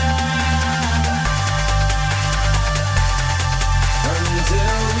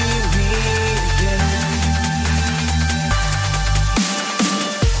until we meet again.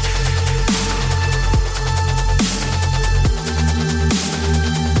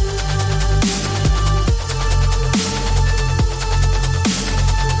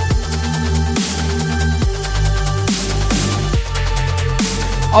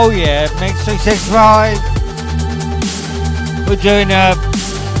 Oh yeah, Mix365. We're doing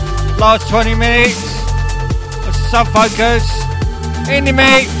last 20 minutes of Sub Focus in the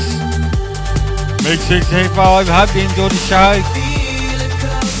mix. Mix365, hope you enjoyed the show.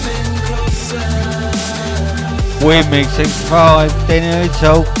 We're Mix365, dinner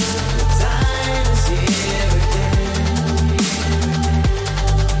talk.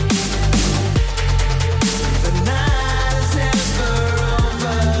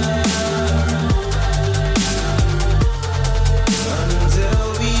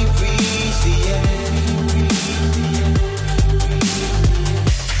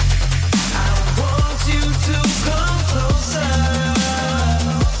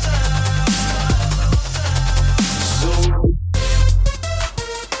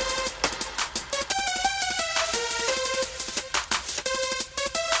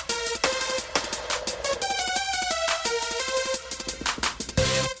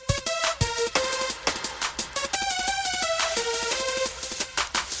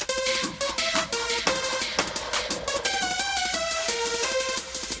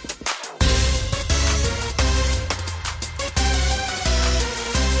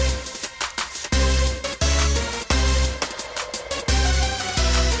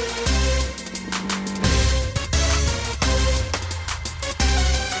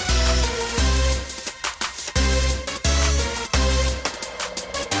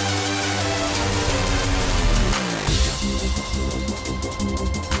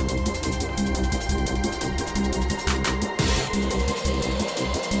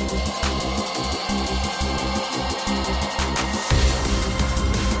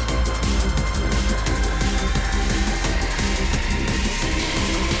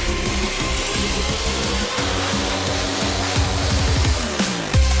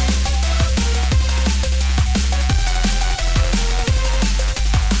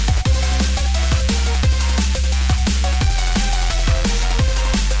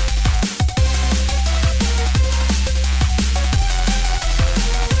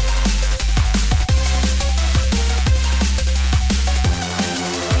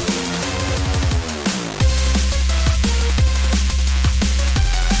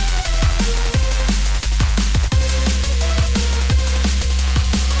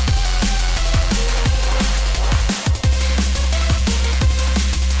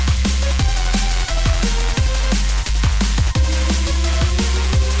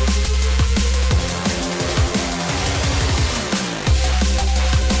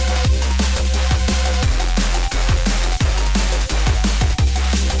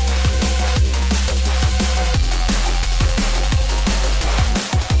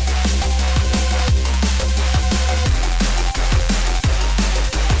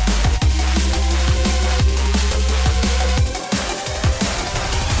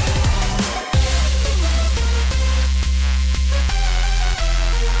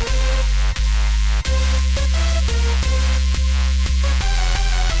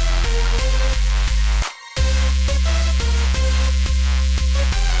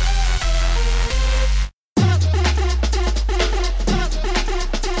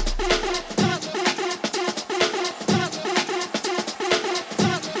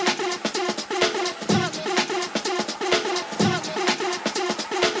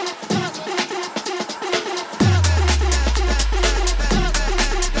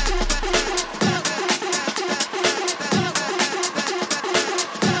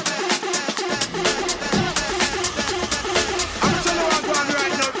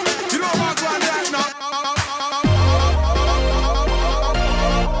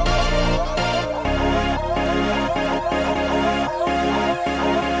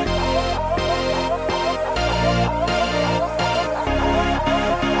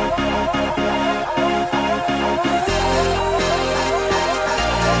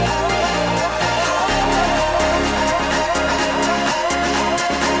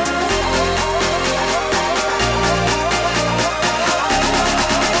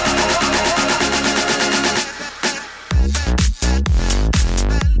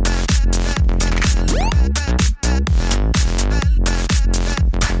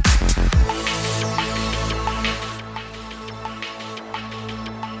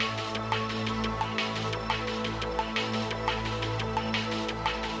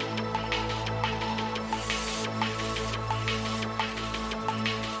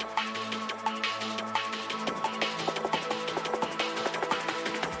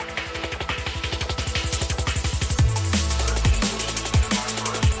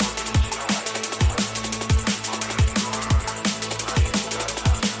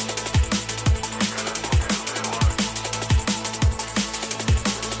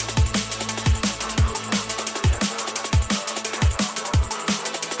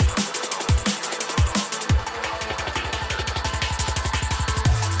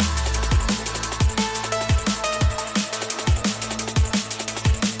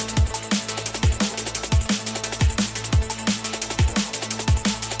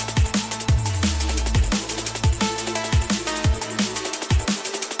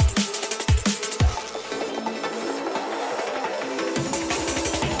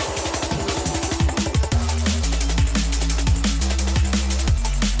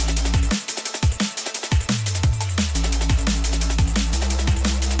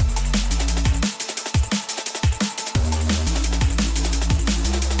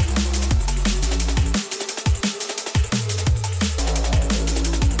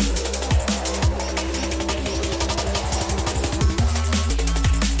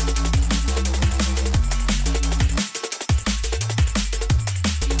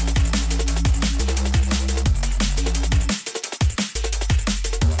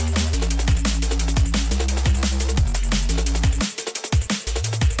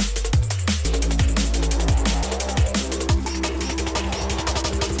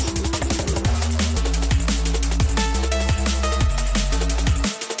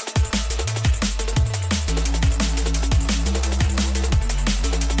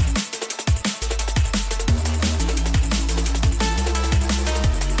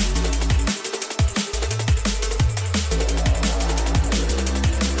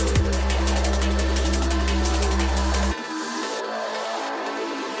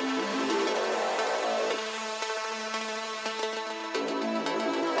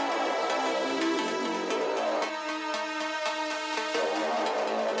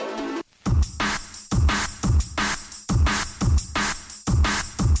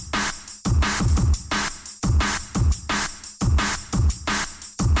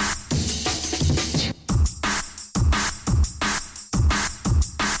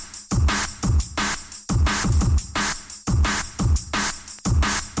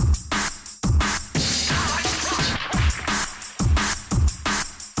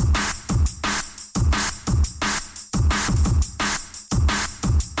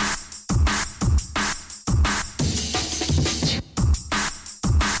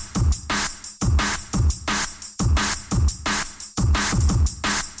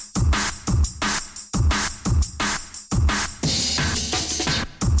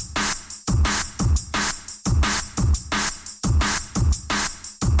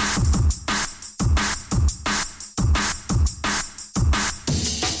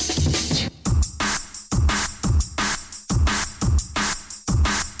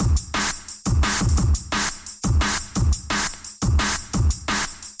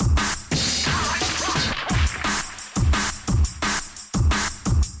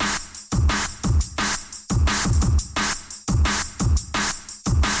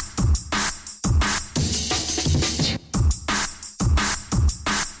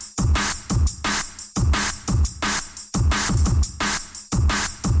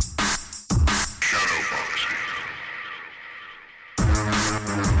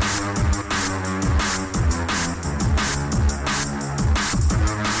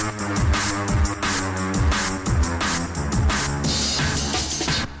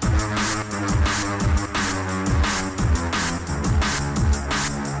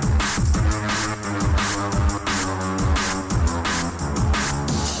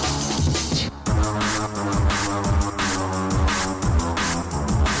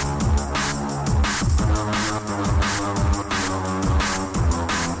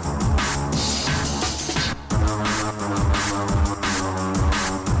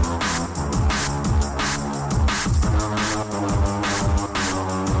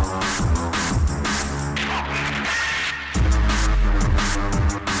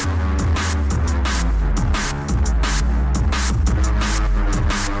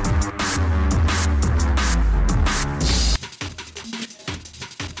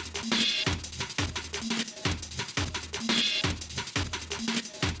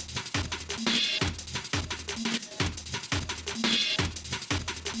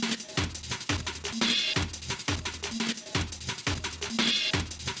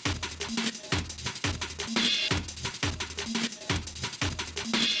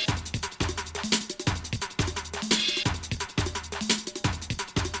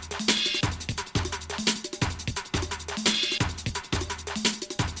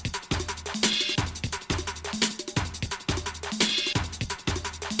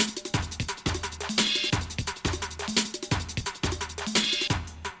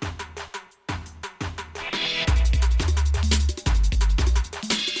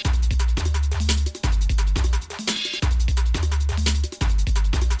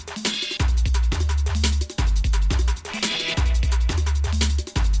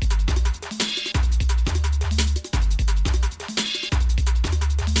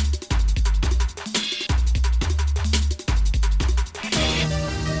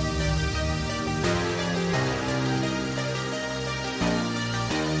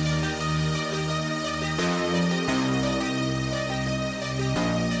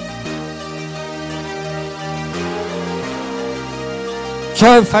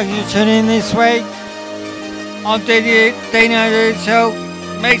 Joe, thank you for tuning in this week. I'm Dino Digital,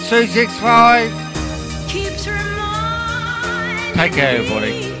 Mix365. Take care,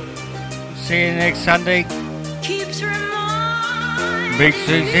 everybody. See you next Sunday.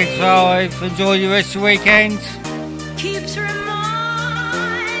 Mix365. Enjoy the rest of the weekend. Keeps reminding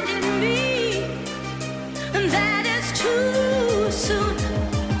me that it's too soon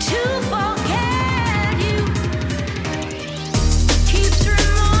to forget you. Keeps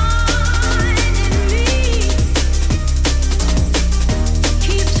reminding me.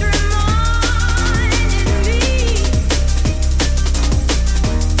 Keeps reminding me.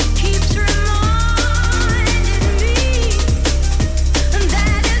 Keeps reminding me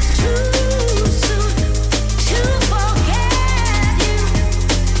that it's too soon to forget.